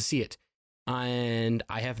didn't get to see it. And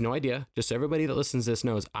I have no idea. Just so everybody that listens to this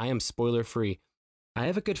knows, I am spoiler free. I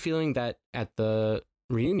have a good feeling that at the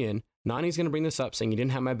reunion, Nany's going to bring this up saying you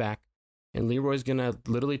didn't have my back. And Leroy's going to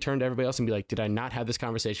literally turn to everybody else and be like, did I not have this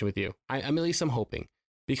conversation with you? I'm at least I'm hoping,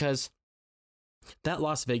 because that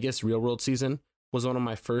Las Vegas Real World season was one of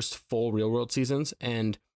my first full Real World seasons.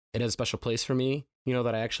 And it has a special place for me, you know,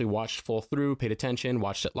 that I actually watched full through, paid attention,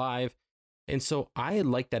 watched it live. And so I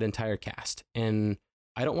like that entire cast. And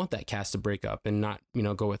I don't want that cast to break up and not, you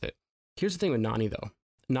know, go with it. Here's the thing with Nany, though.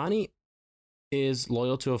 Nany is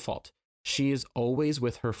loyal to a fault. She is always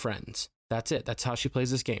with her friends. That's it. That's how she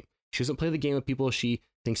plays this game. She doesn't play the game with people she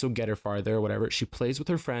thinks will get her farther or whatever. She plays with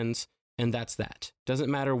her friends, and that's that. Doesn't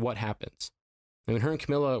matter what happens. I mean, her and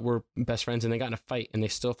Camilla were best friends, and they got in a fight, and they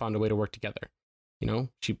still found a way to work together. You know,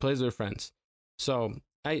 she plays with her friends. So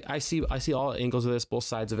I see all angles of this, both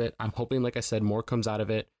sides of it. I'm hoping, like I said, more comes out of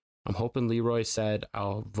it. I'm hoping Leroy said,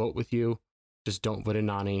 I'll vote with you. Just don't vote in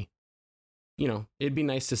Nany. You know, it'd be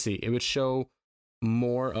nice to see. It would show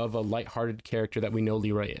more of a lighthearted character that we know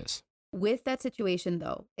Leroy is. With that situation,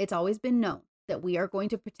 though, it's always been known that we are going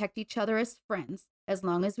to protect each other as friends as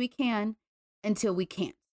long as we can until we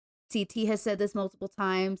can't. CT has said this multiple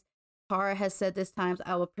times. Cara has said this times.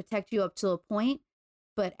 I will protect you up to a point,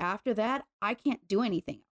 but after that, I can't do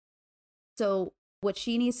anything. So what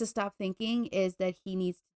she needs to stop thinking is that he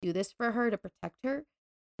needs to do this for her to protect her,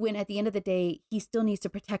 when at the end of the day, he still needs to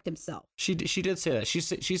protect himself. She did say that. She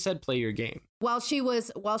said play your game. While she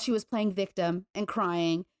was playing victim and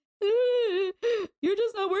crying, you're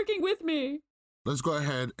just not working with me. Let's go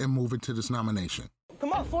ahead and move into this nomination.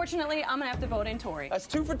 Come on. Unfortunately, I'm gonna have to vote in Tori. That's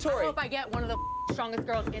 2 for Tori. I hope I get one of the strongest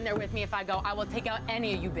girls in there with me. If I go, I will take out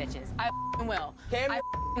any of you bitches. I will. Cam, I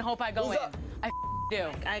hope I go in. up? I do.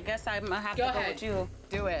 I guess I'm gonna have to Go go ahead. with you.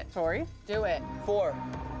 Do it. Tori, do it. 4,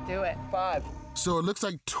 Do it. 5. So it looks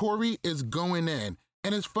like Tori is going in.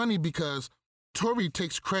 And it's funny because Tori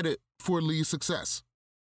takes credit for Lee's success.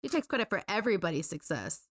 She takes credit for everybody's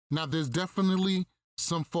success. Now, there's definitely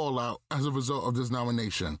some fallout as a result of this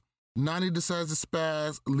nomination. Nany decides to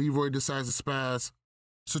spaz, Leroy decides to spaz.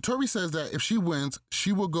 So Tori says that if she wins,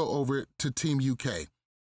 she will go over to Team UK.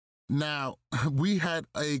 Now, we had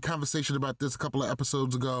a conversation about this a couple of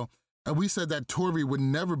episodes ago, and we said that Tori would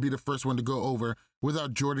never be the first one to go over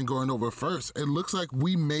without Jordan going over first. It looks like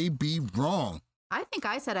we may be wrong. I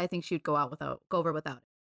think she'd go over without it.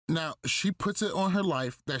 Now, she puts it on her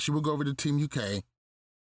life that she will go over to Team UK.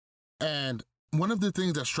 And one of the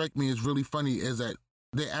things that strike me is really funny is that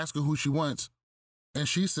they ask her who she wants, and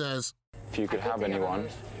she says, if you could have anyone,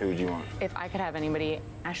 who would you want? If I could have anybody,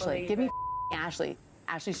 Ashley. Give me Ashley.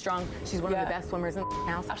 Ashley's strong. She's one of the best swimmers in the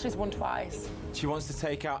house. Ashley's won twice. She wants to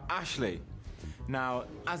take out Ashley. Now,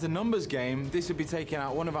 as a numbers game, this would be taking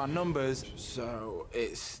out one of our numbers, so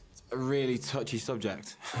it's a really touchy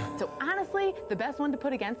subject. So honestly, the best one to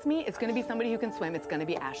put against me is going to be somebody who can swim. It's going to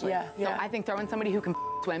be Ashley. Yeah, So I think throw in somebody who can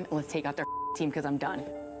swim and let's take out their team because I'm done.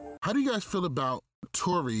 how do you guys feel about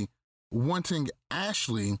Tori wanting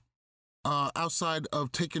Ashley outside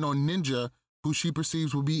of taking on Ninja, who she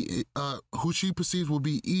perceives will be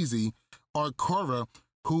easy, or Cara,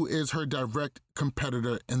 who is her direct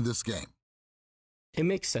competitor in this game? It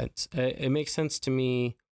makes sense. It makes sense to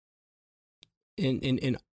me.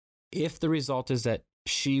 In if the result is that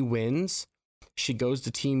she wins, she goes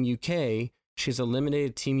to Team UK. She's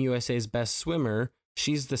eliminated Team USA's best swimmer.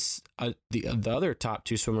 She's the other top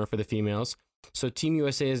 2 swimmer for the females. So Team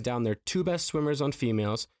USA is down their 2 best swimmers on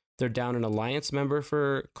females. They're down an alliance member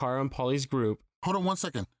for Cara and Paulie's group. Hold on one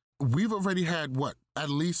second. We've already had, at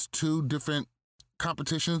least 2 different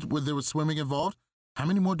competitions where there was swimming involved? How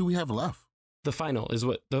many more do we have left? The final is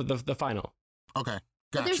what the final. Okay,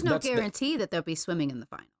 But there's no guarantee that they'll be swimming in the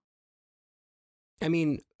final. I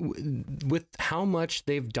mean, with how much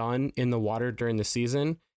they've done in the water during the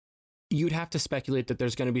season, you'd have to speculate that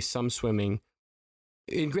there's going to be some swimming.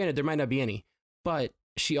 And granted, there might not be any, but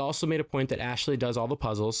she also made a point that Ashley does all the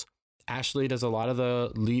puzzles. Ashley does a lot of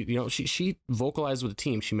the lead, she vocalizes with the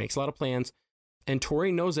team. She makes a lot of plans. And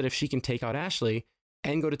Tori knows that if she can take out Ashley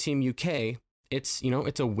and go to Team UK, it's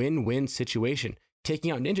a win-win situation.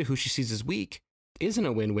 Taking out Ninja, who she sees as weak, isn't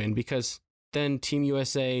a win-win because then Team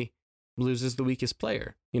USA loses the weakest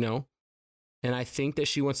player, And I think that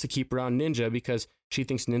she wants to keep around Ninja because she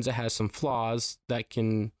thinks Ninja has some flaws that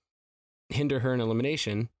can hinder her in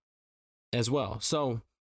elimination as well. So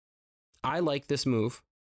I like this move.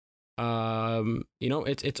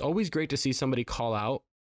 It's always great to see somebody call out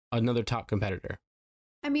another top competitor.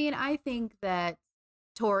 I mean, I think that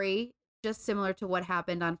Tori, just similar to what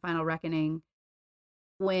happened on Final Reckoning,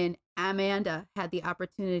 when Amanda had the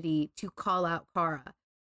opportunity to call out Cara,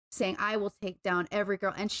 saying, I will take down every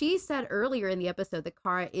girl. And she said earlier in the episode that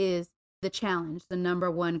Cara is the challenge, the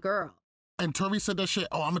 #1 girl. And Tori said that shit,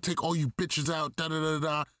 I'm going to take all you bitches out,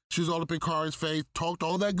 da-da-da-da. She was all up in Cara's face, talked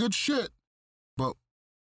all that good shit. But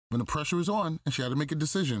when the pressure was on and she had to make a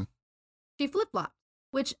decision, she flip-flopped,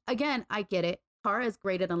 which, again, I get it. Cara is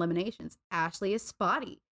great at eliminations. Ashley is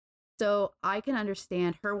spotty. So I can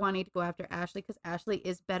understand her wanting to go after Ashley because Ashley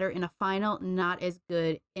is better in a final, not as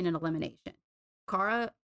good in an elimination.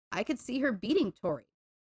 Cara, I could see her beating Tori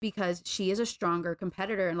because she is a stronger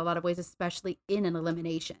competitor in a lot of ways, especially in an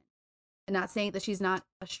elimination. I'm not saying that she's not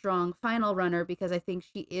a strong final runner because I think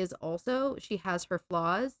she is also. She has her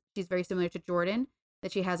flaws. She's very similar to Jordan,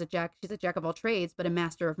 that she's a jack of all trades, but a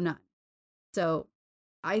master of none. So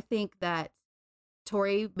I think that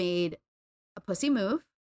Tori made a pussy move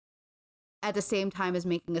at the same time as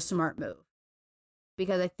making a smart move.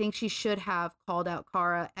 Because I think she should have called out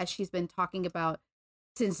Cara, as she's been talking about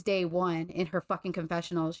since day one in her fucking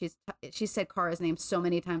confessional. She said Cara's name so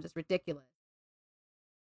many times, it's ridiculous.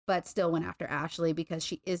 But still went after Ashley because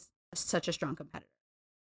she is such a strong competitor.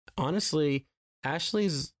 Honestly,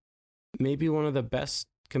 Ashley's maybe one of the best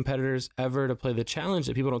competitors ever to play the challenge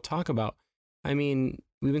that people don't talk about. I mean,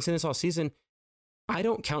 we've been saying this all season. I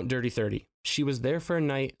don't count Dirty 30. She was there for a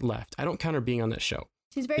night, left. I don't count her being on that show.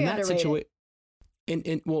 She's very underrated.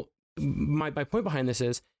 My point behind this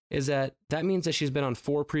is that means that she's been on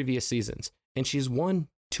 4 previous seasons and she's won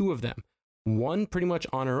 2 of them. One pretty much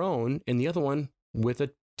on her own and the other one with a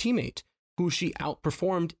teammate who she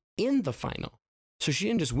outperformed in the final. So she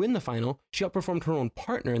didn't just win the final, she outperformed her own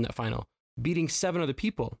partner in that final, beating 7 other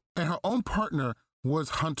people. And her own partner was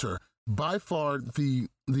Hunter, by far the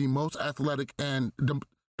most athletic and the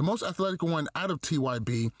most athletic one out of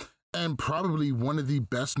TYB, and probably one of the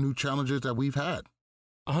best new challengers that we've had.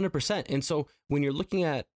 100%. And so when you're looking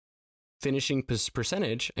at finishing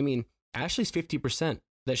percentage, I mean, Ashley's 50%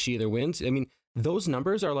 that she either wins. I mean, those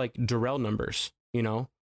numbers are like Darrell numbers,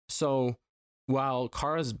 So while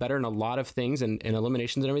Cara's better in a lot of things and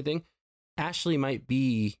eliminations and everything, Ashley might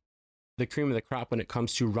be the cream of the crop when it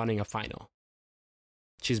comes to running a final.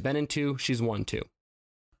 She's been in 2, she's won 2.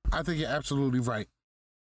 I think you're absolutely right.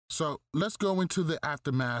 So let's go into the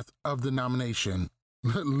aftermath of the nomination.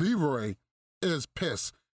 Leroy is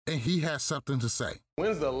pissed, and he has something to say.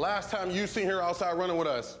 When's the last time you seen her outside running with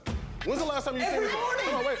us? When's the last time you seen her? Every morning!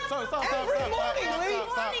 Oh, wait, stop.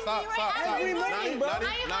 Every morning, bro.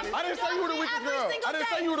 I didn't say you were the weakest girl. I didn't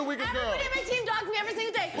say you were the weakest girl. Everybody in my team dogs me every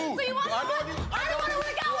single day. Who? So you want Do I dog you? I don't want to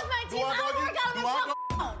work out with my team. I want to work out with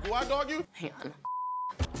myself. Do I dog you? Hang on.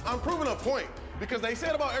 I'm proving a point because they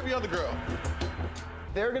said about every other girl.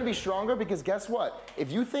 They're going to be stronger because guess what?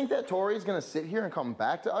 If you think that Tori's going to sit here and come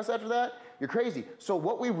back to us after that, you're crazy. So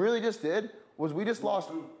what we really just did was we just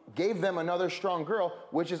gave them another strong girl,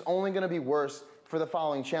 which is only going to be worse for the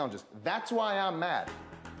following challenges. That's why I'm mad.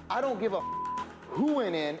 I don't give a who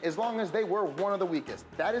went in as long as they were one of the weakest.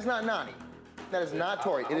 That is not Nany. That is not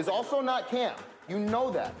Tori. It is also not Cam. You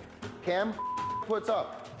know that. Cam puts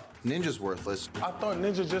up. Ninja's worthless. I thought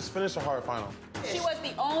Ninja just finished a hard final. She was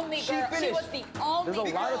the only girl. She was the only girl.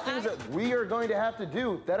 There's a lot of things that we are going to have to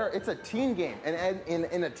do it's a team game. And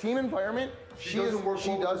in a team environment, she doesn't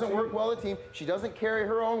work well as a team. She doesn't carry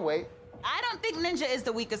her own weight. I don't think Ninja is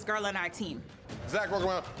the weakest girl on our team. Zach goes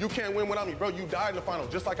around, you can't win without me. Bro, you died in the final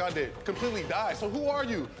just like I did. Completely died. So who are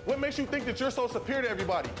you? What makes you think that you're so superior to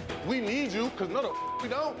everybody? We need you, because no, we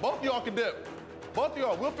don't. Both of y'all can dip. Both of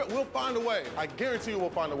y'all, we'll find a way. I guarantee you we'll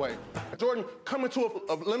find a way. Jordan, come into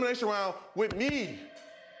an elimination round with me.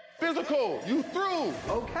 Physical, you through.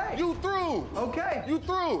 Okay. You through. Okay. You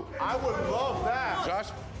through. I would love that. Josh,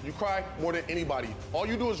 you cry more than anybody. All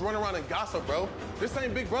you do is run around and gossip, bro. This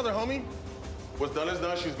ain't Big Brother, homie. What's done is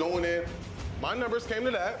done. She's going in. My numbers came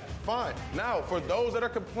to that. Fine. Now, for those that are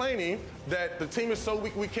complaining that the team is so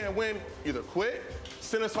weak we can't win, either quit,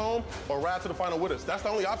 send us home, or ride to the final with us. That's the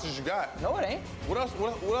only options you got. No, it ain't. What else?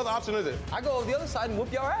 What other option is it? I go over the other side and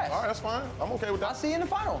whoop your ass. All right, that's fine. I'm okay with that. I'll see you in the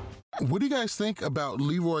final. What do you guys think about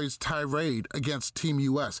Leroy's tirade against Team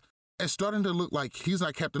US? It's starting to look like he's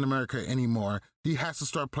not Captain America anymore. He has to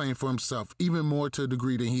start playing for himself, even more to a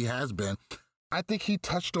degree than he has been. I think he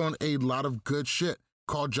touched on a lot of good shit.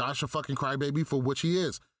 Called Josh a fucking crybaby for which he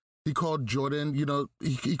is. He called Jordan, you know,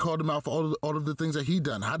 he called him out for all of the things that he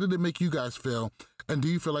done. How did it make you guys feel? And do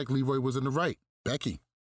you feel like Leroy was in the right? Becky?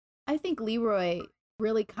 I think Leroy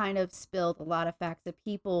really kind of spilled a lot of facts that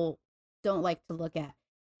people don't like to look at.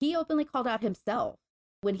 He openly called out himself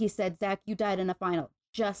when he said, Zach, you died in a final,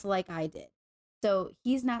 just like I did. So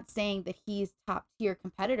he's not saying that he's top tier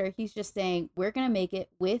competitor. He's just saying, we're going to make it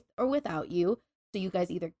with or without you. So you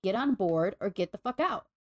guys either get on board or get the fuck out.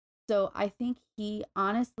 So I think he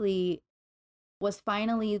honestly was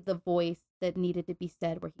finally the voice that needed to be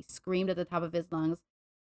said, where he screamed at the top of his lungs,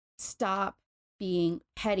 stop being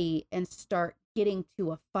petty and start getting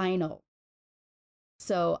to a final.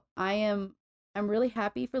 So I'm really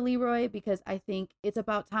happy for Leroy, because I think it's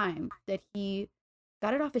about time that he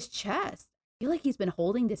got it off his chest. I feel like he's been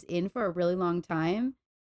holding this in for a really long time,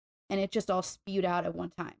 and it just all spewed out at one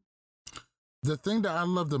time. The thing that I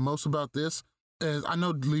love the most about this is I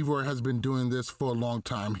know Leroy has been doing this for a long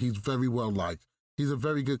time. He's very well liked. He's a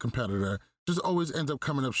very good competitor. Just always ends up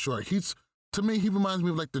coming up short. To me, he reminds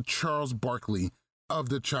me of like the Charles Barkley of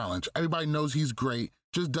the challenge. Everybody knows he's great,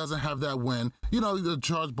 just doesn't have that win. You know, the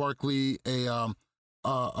Charles Barkley, Allen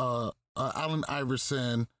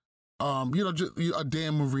Iverson, just a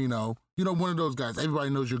Dan Marino, one of those guys.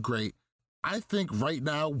 Everybody knows you're great. I think right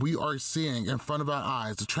now we are seeing in front of our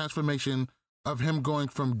eyes the transformation of him going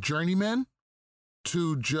from journeyman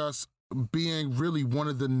to just being really one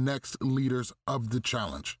of the next leaders of the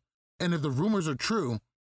challenge. And if the rumors are true,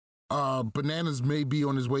 Bananas may be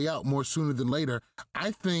on his way out more sooner than later.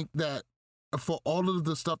 I think that for all of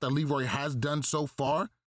the stuff that Leroy has done so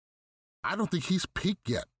far, I don't think he's peaked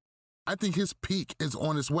yet. I think his peak is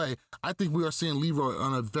on its way. I think we are seeing Leroy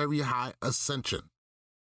on a very high ascension.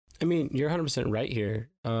 I mean, you're 100% right here.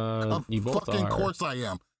 You both fucking are. Course I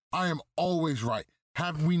am. I am always right.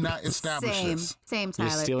 Have we not established this? Same,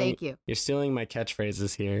 Tyler. Thank you. You're stealing my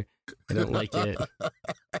catchphrases here. I don't like it.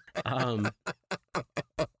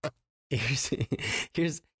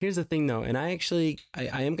 Here's the thing though, and I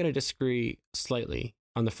am going to disagree slightly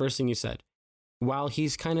on the first thing you said. While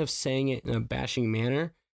he's kind of saying it in a bashing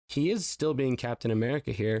manner, he is still being Captain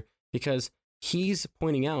America here, because he's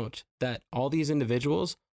pointing out that all these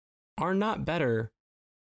individuals are not better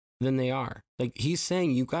than they are. Like, he's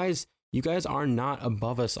saying, you guys are not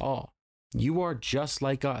above us all. You are just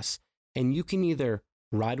like us, and you can either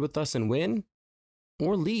ride with us and win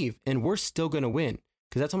or leave, and we're still going to win,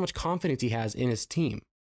 because that's how much confidence he has in his team.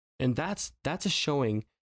 And that's a showing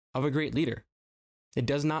of a great leader. It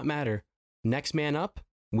does not matter. Next man up,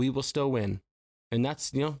 we will still win. And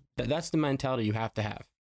that's, that's the mentality you have to have.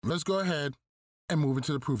 Let's go ahead and move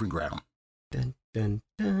into the proving ground. Dun, dun,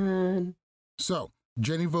 dun. So,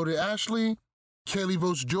 Jenny voted Ashley, Kaylee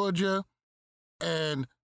votes Georgia, and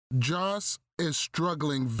Joss is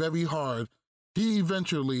struggling very hard. He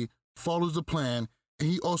eventually follows the plan, and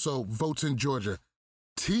he also votes in Georgia.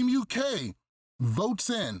 Team UK votes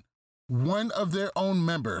in one of their own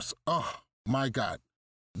members. Oh, my God.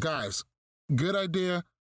 Guys, good idea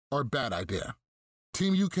or bad idea?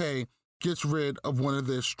 Team UK gets rid of one of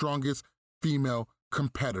their strongest female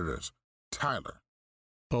competitors. Tyler.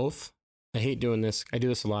 Both. I hate doing this. I do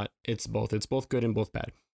this a lot. It's both. It's both good and both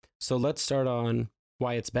bad. So let's start on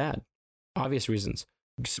why it's bad. Obvious reasons.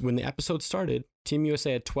 When the episode started, Team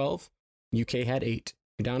USA had 12, UK had 8.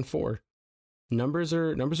 You're down 4. Numbers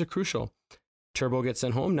are crucial. Turbo gets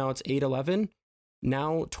sent home. Now it's 8-11.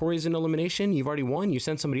 Now Tori's in elimination. You've already won. You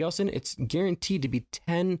send somebody else in. It's guaranteed to be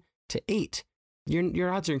 10-8.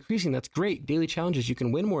 Your odds are increasing. That's great. Daily challenges. You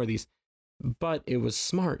can win more of these. But it was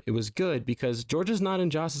smart. It was good, because Georgia's not in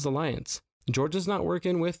Joss's alliance. Georgia's not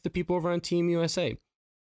working with the people over on Team USA.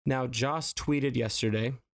 Now, Joss tweeted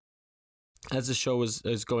yesterday, as the show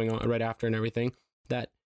is going on right after and everything, that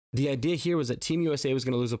the idea here was that Team USA was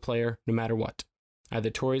going to lose a player no matter what. Either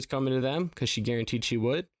Tori's coming to them because she guaranteed she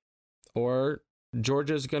would, or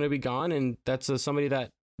Georgia's going to be gone, and that's somebody that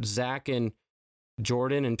Zach and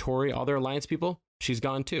Jordan and Tori, all their alliance people, she's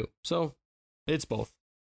gone too. So it's both.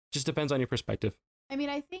 Just depends on your perspective. I mean,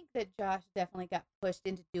 I think that Josh definitely got pushed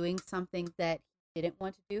into doing something that he didn't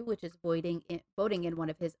want to do, which is voting in one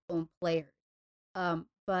of his own players.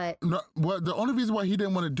 But no, well, the only reason why he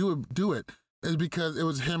didn't want to do it is because it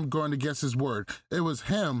was him going against his word. It was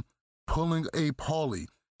him pulling a Paulie.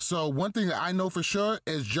 So one thing that I know for sure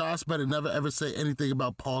is Josh better never ever say anything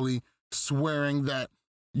about Paulie swearing that,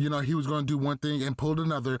 he was going to do one thing and pulled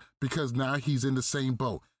another, because now he's in the same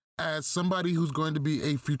boat. As somebody who's going to be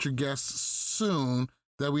a future guest soon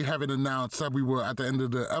that we haven't announced that we were at the end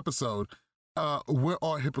of the episode, we're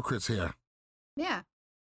all hypocrites here. Yeah.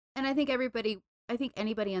 And I think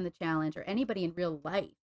anybody on the challenge or anybody in real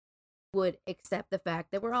life would accept the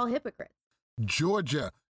fact that we're all hypocrites.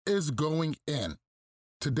 Georgia is going in.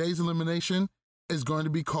 Today's elimination is going to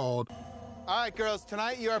be called... All right, girls,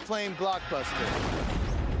 tonight you are playing Blockbuster.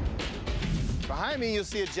 Behind me, you'll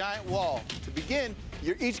see a giant wall. To begin,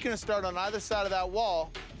 you're each going to start on either side of that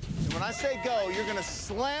wall. And when I say go, you're going to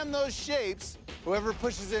slam those shapes. Whoever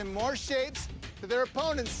pushes in more shapes to their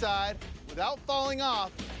opponent's side without falling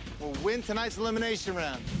off will win tonight's elimination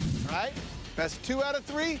round. All right? Best 2 out of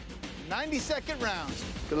 3, 90-second rounds.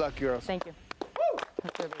 Good luck, girls. Thank you.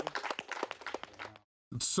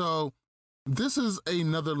 So this is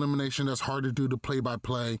another elimination that's hard to do to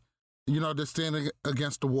play-by-play. They're standing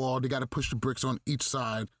against the wall. They got to push the bricks on each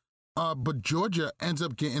side. But Georgia ends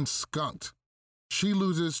up getting skunked. She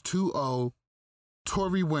loses 2-0.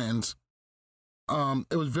 Tori wins.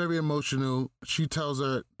 It was very emotional. She tells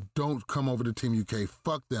her, don't come over to Team UK.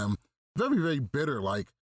 Fuck them. Very, very bitter. Like,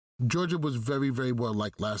 Georgia was very, very well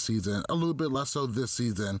liked last season. A little bit less so this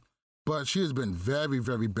season. But she has been very,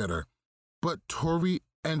 very bitter. But Tori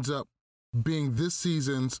ends up being this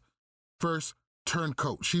season's first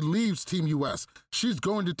turncoat. She leaves Team US. She's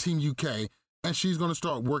going to Team UK, and she's going to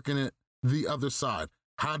start working it the other side.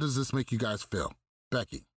 How does this make you guys feel?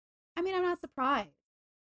 Becky? I mean, I'm not surprised.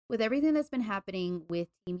 With everything that's been happening with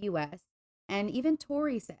Team US, and even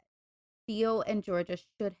Tori said, Theo and Georgia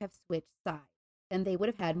should have switched sides, and they would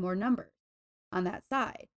have had more numbers on that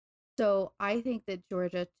side. So I think that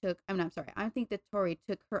I think that Tori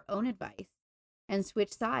took her own advice and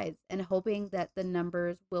switched sides and hoping that the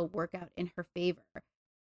numbers will work out in her favor.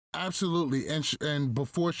 Absolutely. And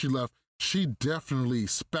before she left, she definitely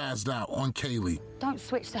spazzed out on Kaylee. Don't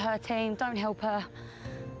switch to her team. Don't help her.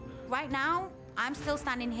 Right now, I'm still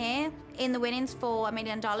standing here in the winnings for $1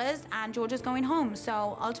 million, and Georgia's going home.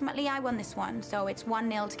 So ultimately, I won this one. So it's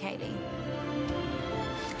 1-0 to Kaylee.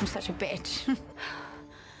 I'm such a bitch.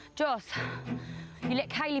 Joss, you let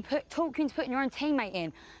Kaylee talk you into putting your own teammate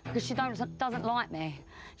in because she doesn't like me.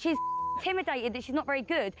 She's intimidated that she's not very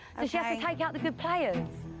good, so she has to take out the good players.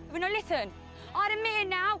 But no, listen, I'd admit it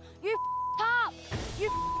now. You up.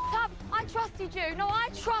 You up. I trusted you. No, I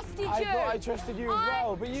trusted you. I trusted you as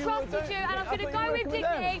well, but you trusted you, and I'm going to go with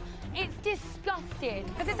Dignity. It's disgusting.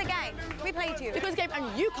 Because it's a game. We played you. Because it's a game,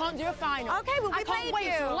 and you can't do a final. Okay, well, we played you. I can't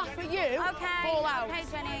wait to laugh at you. Okay. Fall out. Okay,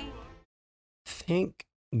 Jenny. Thank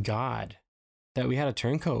God that we had a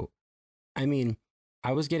turncoat. I mean,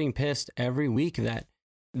 I was getting pissed every week that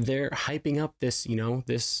they're hyping up this,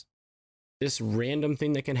 this random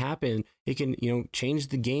thing that can happen. It can, change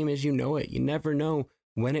the game as you know it. You never know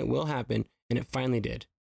when it will happen, and it finally did.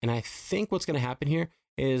 And I think what's going to happen here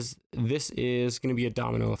is this is going to be a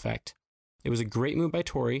domino effect. It was a great move by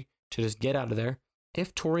Tori to just get out of there.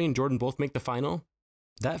 If Tori and Jordan both make the final,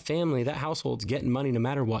 that family, that household's getting money no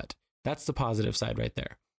matter what. That's the positive side right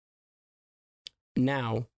there.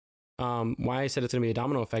 Now, why I said it's going to be a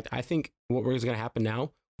domino effect, I think what is going to happen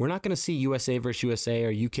now, we're not going to see USA versus USA or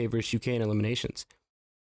UK versus UK in eliminations.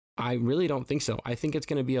 I really don't think so. I think it's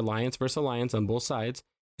going to be alliance versus alliance on both sides,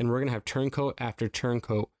 and we're going to have turncoat after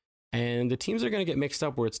turncoat, and the teams are going to get mixed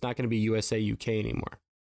up where it's not going to be USA UK anymore.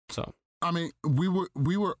 So, I mean, we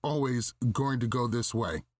were always going to go this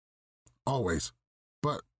way, always.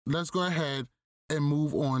 But let's go ahead and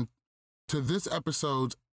move on to this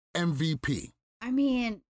episode's MVP. I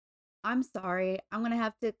mean, I'm sorry. I'm going to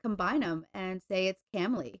have to combine them and say it's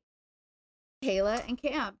Kamlee. Kayla and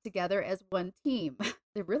Cam together as one team.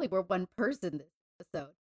 They really were one person this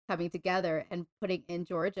episode, coming together and putting in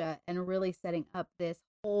Georgia and really setting up this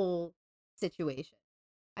whole situation.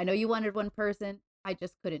 I know you wanted one person. I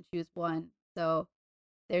just couldn't choose one. So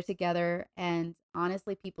they're together. And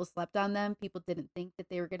honestly, people slept on them. People didn't think that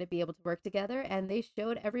they were going to be able to work together. And they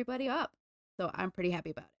showed everybody up. So I'm pretty happy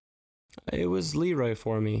about it. It was Leroy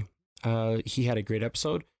for me. He had a great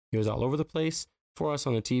episode. He was all over the place for us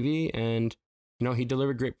on the TV, and he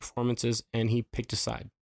delivered great performances, and he picked a side.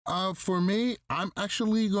 For me, I'm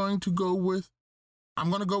actually going to go with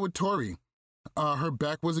Tori. Her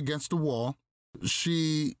back was against the wall.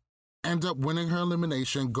 She ended up winning her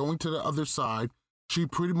elimination, going to the other side. She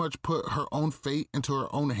pretty much put her own fate into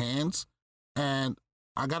her own hands, and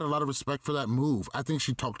I got a lot of respect for that move. I think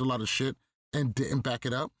she talked a lot of shit and didn't back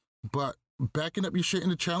it up, but backing up your shit in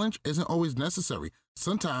the challenge isn't always necessary.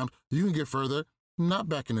 Sometimes you can get further not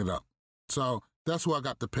backing it up. So that's who I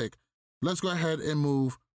got to pick. Let's go ahead and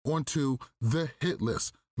move on to the hit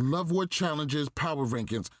list. Love War Challenges Power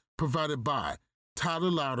Rankings provided by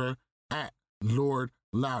Tyler Louder at Lord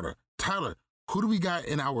Louder. Tyler, who do we got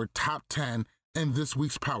in our top 10 in this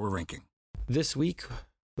week's power ranking? This week,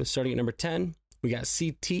 we're starting at number 10. We got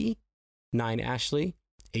CT, 9 Ashley,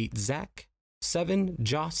 8 Zach, 7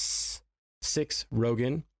 Joss, 6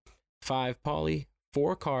 Rogan, 5 Polly,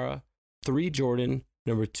 4 Cara, 3 Jordan,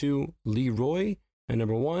 number 2 Leroy, and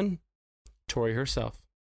number 1 Tori herself.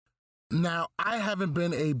 Now, I haven't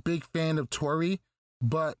been a big fan of Tori,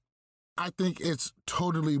 but I think it's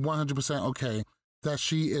totally 100% okay that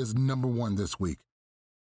she is number 1 this week.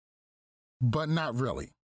 But not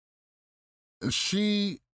really.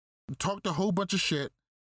 She talked a whole bunch of shit.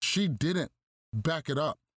 She didn't back it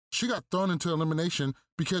up. She got thrown into elimination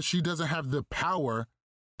because she doesn't have the power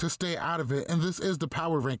to stay out of it. And this is the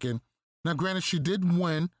power ranking. Now, granted, she did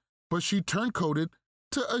win, but she turncoated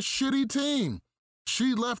to a shitty team.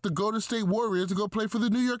 She left the Golden State Warriors to go play for the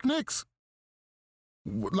New York Knicks.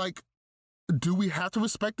 Like, do we have to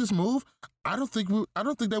respect this move? I don't think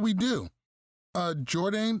that we do.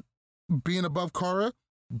 Jordan being above Cara,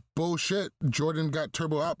 bullshit. Jordan got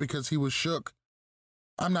Turbo out because he was shook.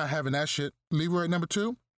 I'm not having that shit. Leroy at number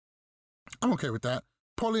 2, I'm okay with that.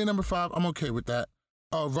 Paulie at number 5, I'm okay with that.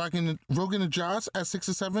 Rogan and Josh at 6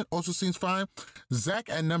 and 7 also seems fine. Zach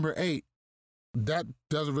at number 8, that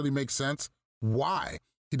doesn't really make sense. Why?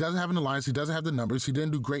 He doesn't have an alliance. He doesn't have the numbers. He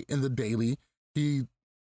didn't do great in the daily. He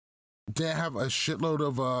didn't have a shitload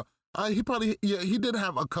of, he did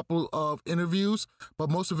have a couple of interviews,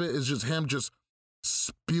 but most of it is just him just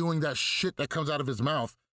spewing that shit that comes out of his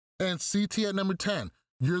mouth. And CT at number 10,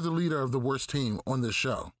 you're the leader of the worst team on this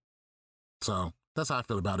show. So that's how I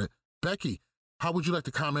feel about it. Becky, how would you like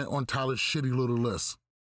to comment on Tyler's shitty little list?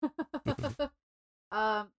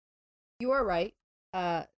 You are right.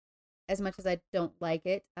 As much as I don't like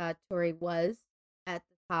it, Tori was at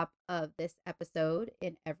the top of this episode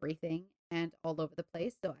in everything and all over the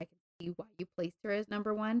place. So I can see why you placed her as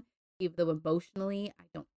number 1, even though emotionally I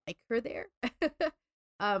don't like her there.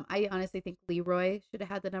 I honestly think Leroy should have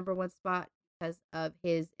had the number 1 spot because of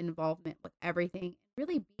his involvement with everything,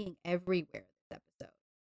 really being everywhere this episode.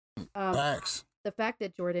 Facts. The fact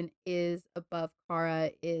that Jordan is above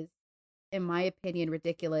Cara is, in my opinion,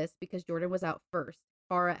 ridiculous because Jordan was out first.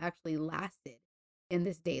 Cara actually lasted in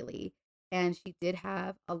this daily, and she did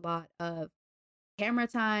have a lot of camera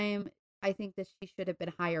time. I think that she should have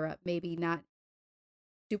been higher up, maybe not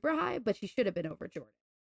super high, but she should have been over Jordan.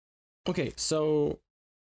 Okay, so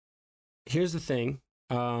here's the thing.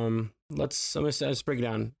 Let's break it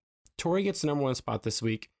down. Tori gets the number 1 spot this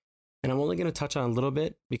week, and I'm only going to touch on a little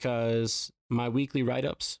bit because my weekly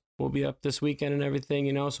write-ups will be up this weekend and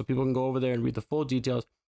everything, so people can go over there and read the full details.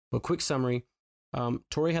 But quick summary,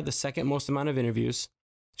 Tori had the second most amount of interviews.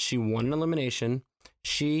 She won an elimination.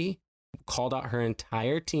 She called out her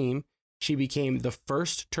entire team. She became the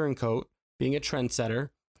first turncoat, being a trendsetter.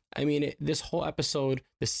 I mean, this whole episode,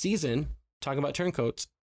 this season, talking about turncoats,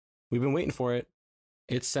 we've been waiting for it.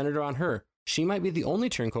 It's centered around her. She might be the only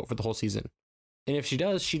turncoat for the whole season. And if she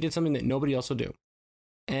does, she did something that nobody else will do.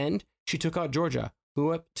 And she took out Georgia,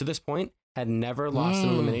 who up to this point had never lost an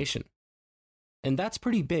elimination. And that's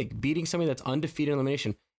pretty big, beating somebody that's undefeated in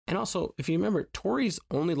elimination. And also, if you remember, Tori's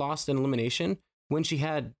only lost an elimination when she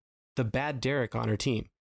had the bad Derek on her team.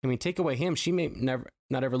 I mean, take away him, she may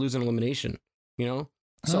not ever lose an elimination,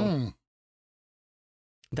 So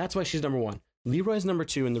that's why she's number 1. Leroy's number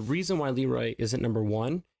 2, and the reason why Leroy isn't number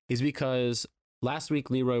 1 is because last week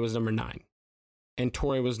Leroy was number 9, and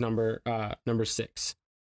Tori was number 6.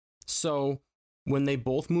 So when they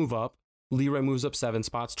both move up, Leroy moves up 7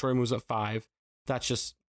 spots, Tori moves up 5. That's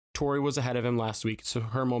just, Tori was ahead of him last week, so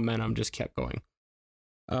her momentum just kept going.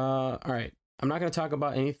 All right, I'm not going to talk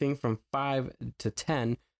about anything from 5 to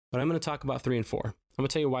 10, but I'm going to talk about 3 and 4. I'm going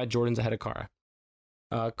to tell you why Jordan's ahead of Cara.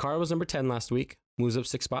 Cara was number 10 last week, moves up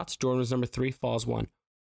 6 spots. Jordan was number 3, falls 1.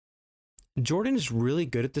 Jordan is really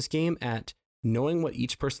good at this game at knowing what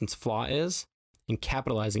each person's flaw is and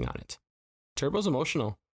capitalizing on it. Turbo's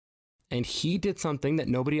emotional, and he did something that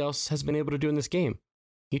nobody else has been able to do in this game.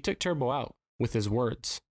 He took Turbo out with his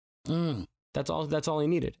words. That's all he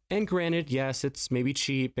needed. And granted, yes, it's maybe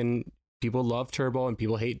cheap and people love Turbo and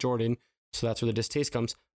people hate Jordan, so that's where the distaste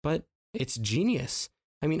comes, but it's genius.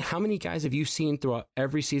 I mean, how many guys have you seen throughout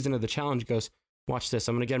every season of the challenge goes, watch this,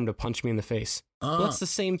 I'm going to get him to punch me in the face. Well, that's the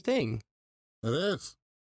same thing. It is.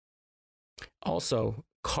 Also,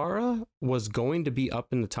 Cara was going to be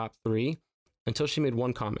up in the top 3 until she made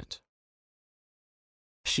one comment.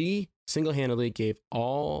 She single-handedly gave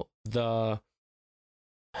all the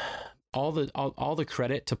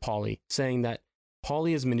credit to Paulie, saying that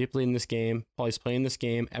Paulie is manipulating this game, Paulie's playing this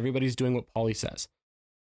game, everybody's doing what Paulie says.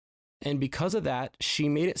 And because of that, she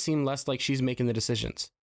made it seem less like she's making the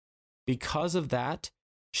decisions. Because of that,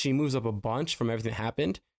 she moves up a bunch from everything that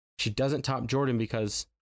happened. She doesn't top Jordan because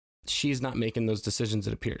she's not making those decisions,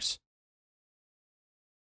 it appears.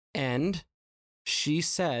 And she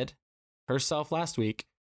said herself last week,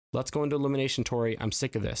 let's go into elimination, Tori. I'm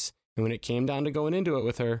sick of this. And when it came down to going into it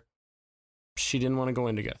with her, she didn't want to go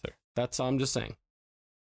in together. That's all I'm just saying.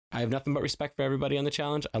 I have nothing but respect for everybody on the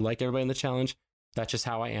challenge. I like everybody on the challenge. That's just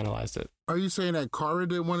how I analyzed it. Are you saying that Cara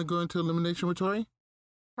didn't want to go into elimination with Tori?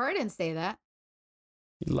 Cara didn't say that.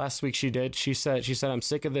 Last week she did. She said, I'm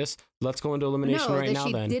sick of this. Let's go into elimination right now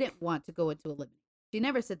then. She didn't want to go into elimination. She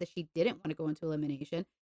never said that she didn't want to go into elimination.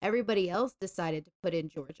 Everybody else decided to put in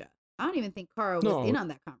Georgia. I don't even think Cara was in on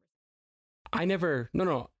that conversation. I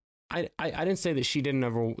didn't say that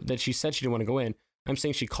she said she didn't want to go in. I'm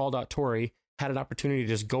saying she called out Tori, had an opportunity to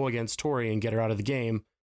just go against Tori and get her out of the game,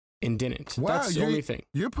 and didn't. Wow, that's the only thing.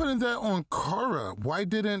 You're putting that on Cara. Why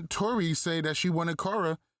didn't Tori say that she wanted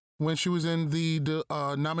Cara when she was in the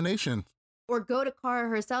nomination? Or go to Cara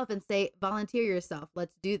herself and say, volunteer yourself.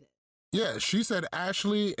 Let's do this. Yeah, she said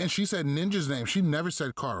Ashley and she said Ninja's name. She never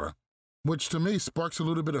said Cara, which to me sparks a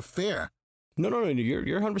little bit of fear. No,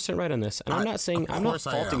 you're 100% right on this. And I'm not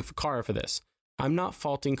faulting Cara for this. I'm not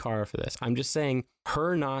faulting Cara for this. I'm just saying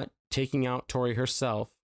her not taking out Tori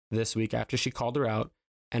herself this week after she called her out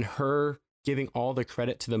and her giving all the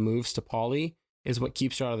credit to the moves to Paulie is what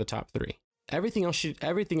keeps her out of the top 3. Everything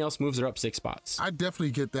else moves her up 6 spots. I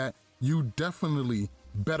definitely get that. You definitely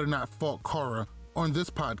better not fault Cara on this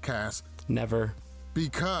podcast. Never.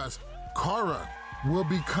 Because Cara will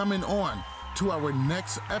be coming on to our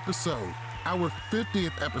next episode, our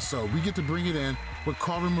 50th episode. We get to bring it in with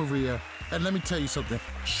Cara Maria. And let me tell you something.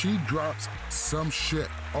 She drops some shit.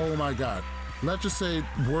 Oh my God. Let's just say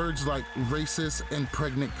words like racist and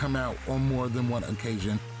pregnant come out on more than one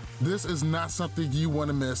occasion. This is not something you want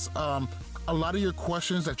to miss. A lot of your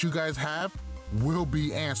questions that you guys have will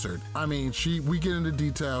be answered. I mean, we get into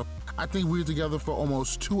detail. I think we were together for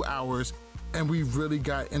almost 2 hours and we really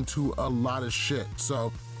got into a lot of shit.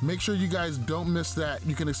 So make sure you guys don't miss that.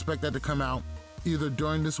 You can expect that to come out either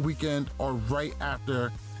during this weekend or right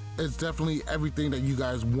after. It's definitely everything that you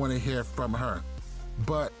guys want to hear from her.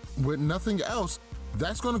 But with nothing else,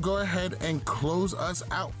 that's going to go ahead and close us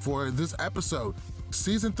out for this episode.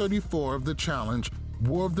 Season 34 of The Challenge,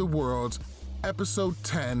 War of the Worlds, episode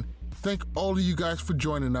 10. Thank all of you guys for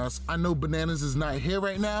joining us. I know Bananas is not here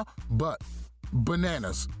right now, but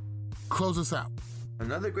Bananas, close us out.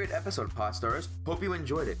 Another great episode, Pod Stars. Hope you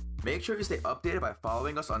enjoyed it. Make sure you stay updated by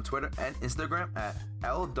following us on Twitter and Instagram at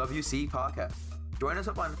LWC Podcast. Join us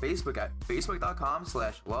up on Facebook at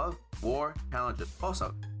facebook.com/lovewarchallenges.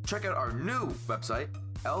 Also, check out our new website,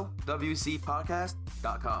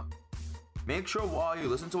 lwcpodcast.com. Make sure while you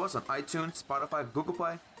listen to us on iTunes, Spotify, Google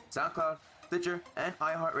Play, SoundCloud, Stitcher, and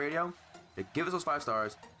iHeartRadio, to give us those 5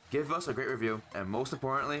 stars, give us a great review, and most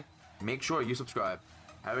importantly, make sure you subscribe.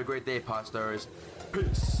 Have a great day, Pod Stars.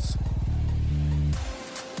 Peace.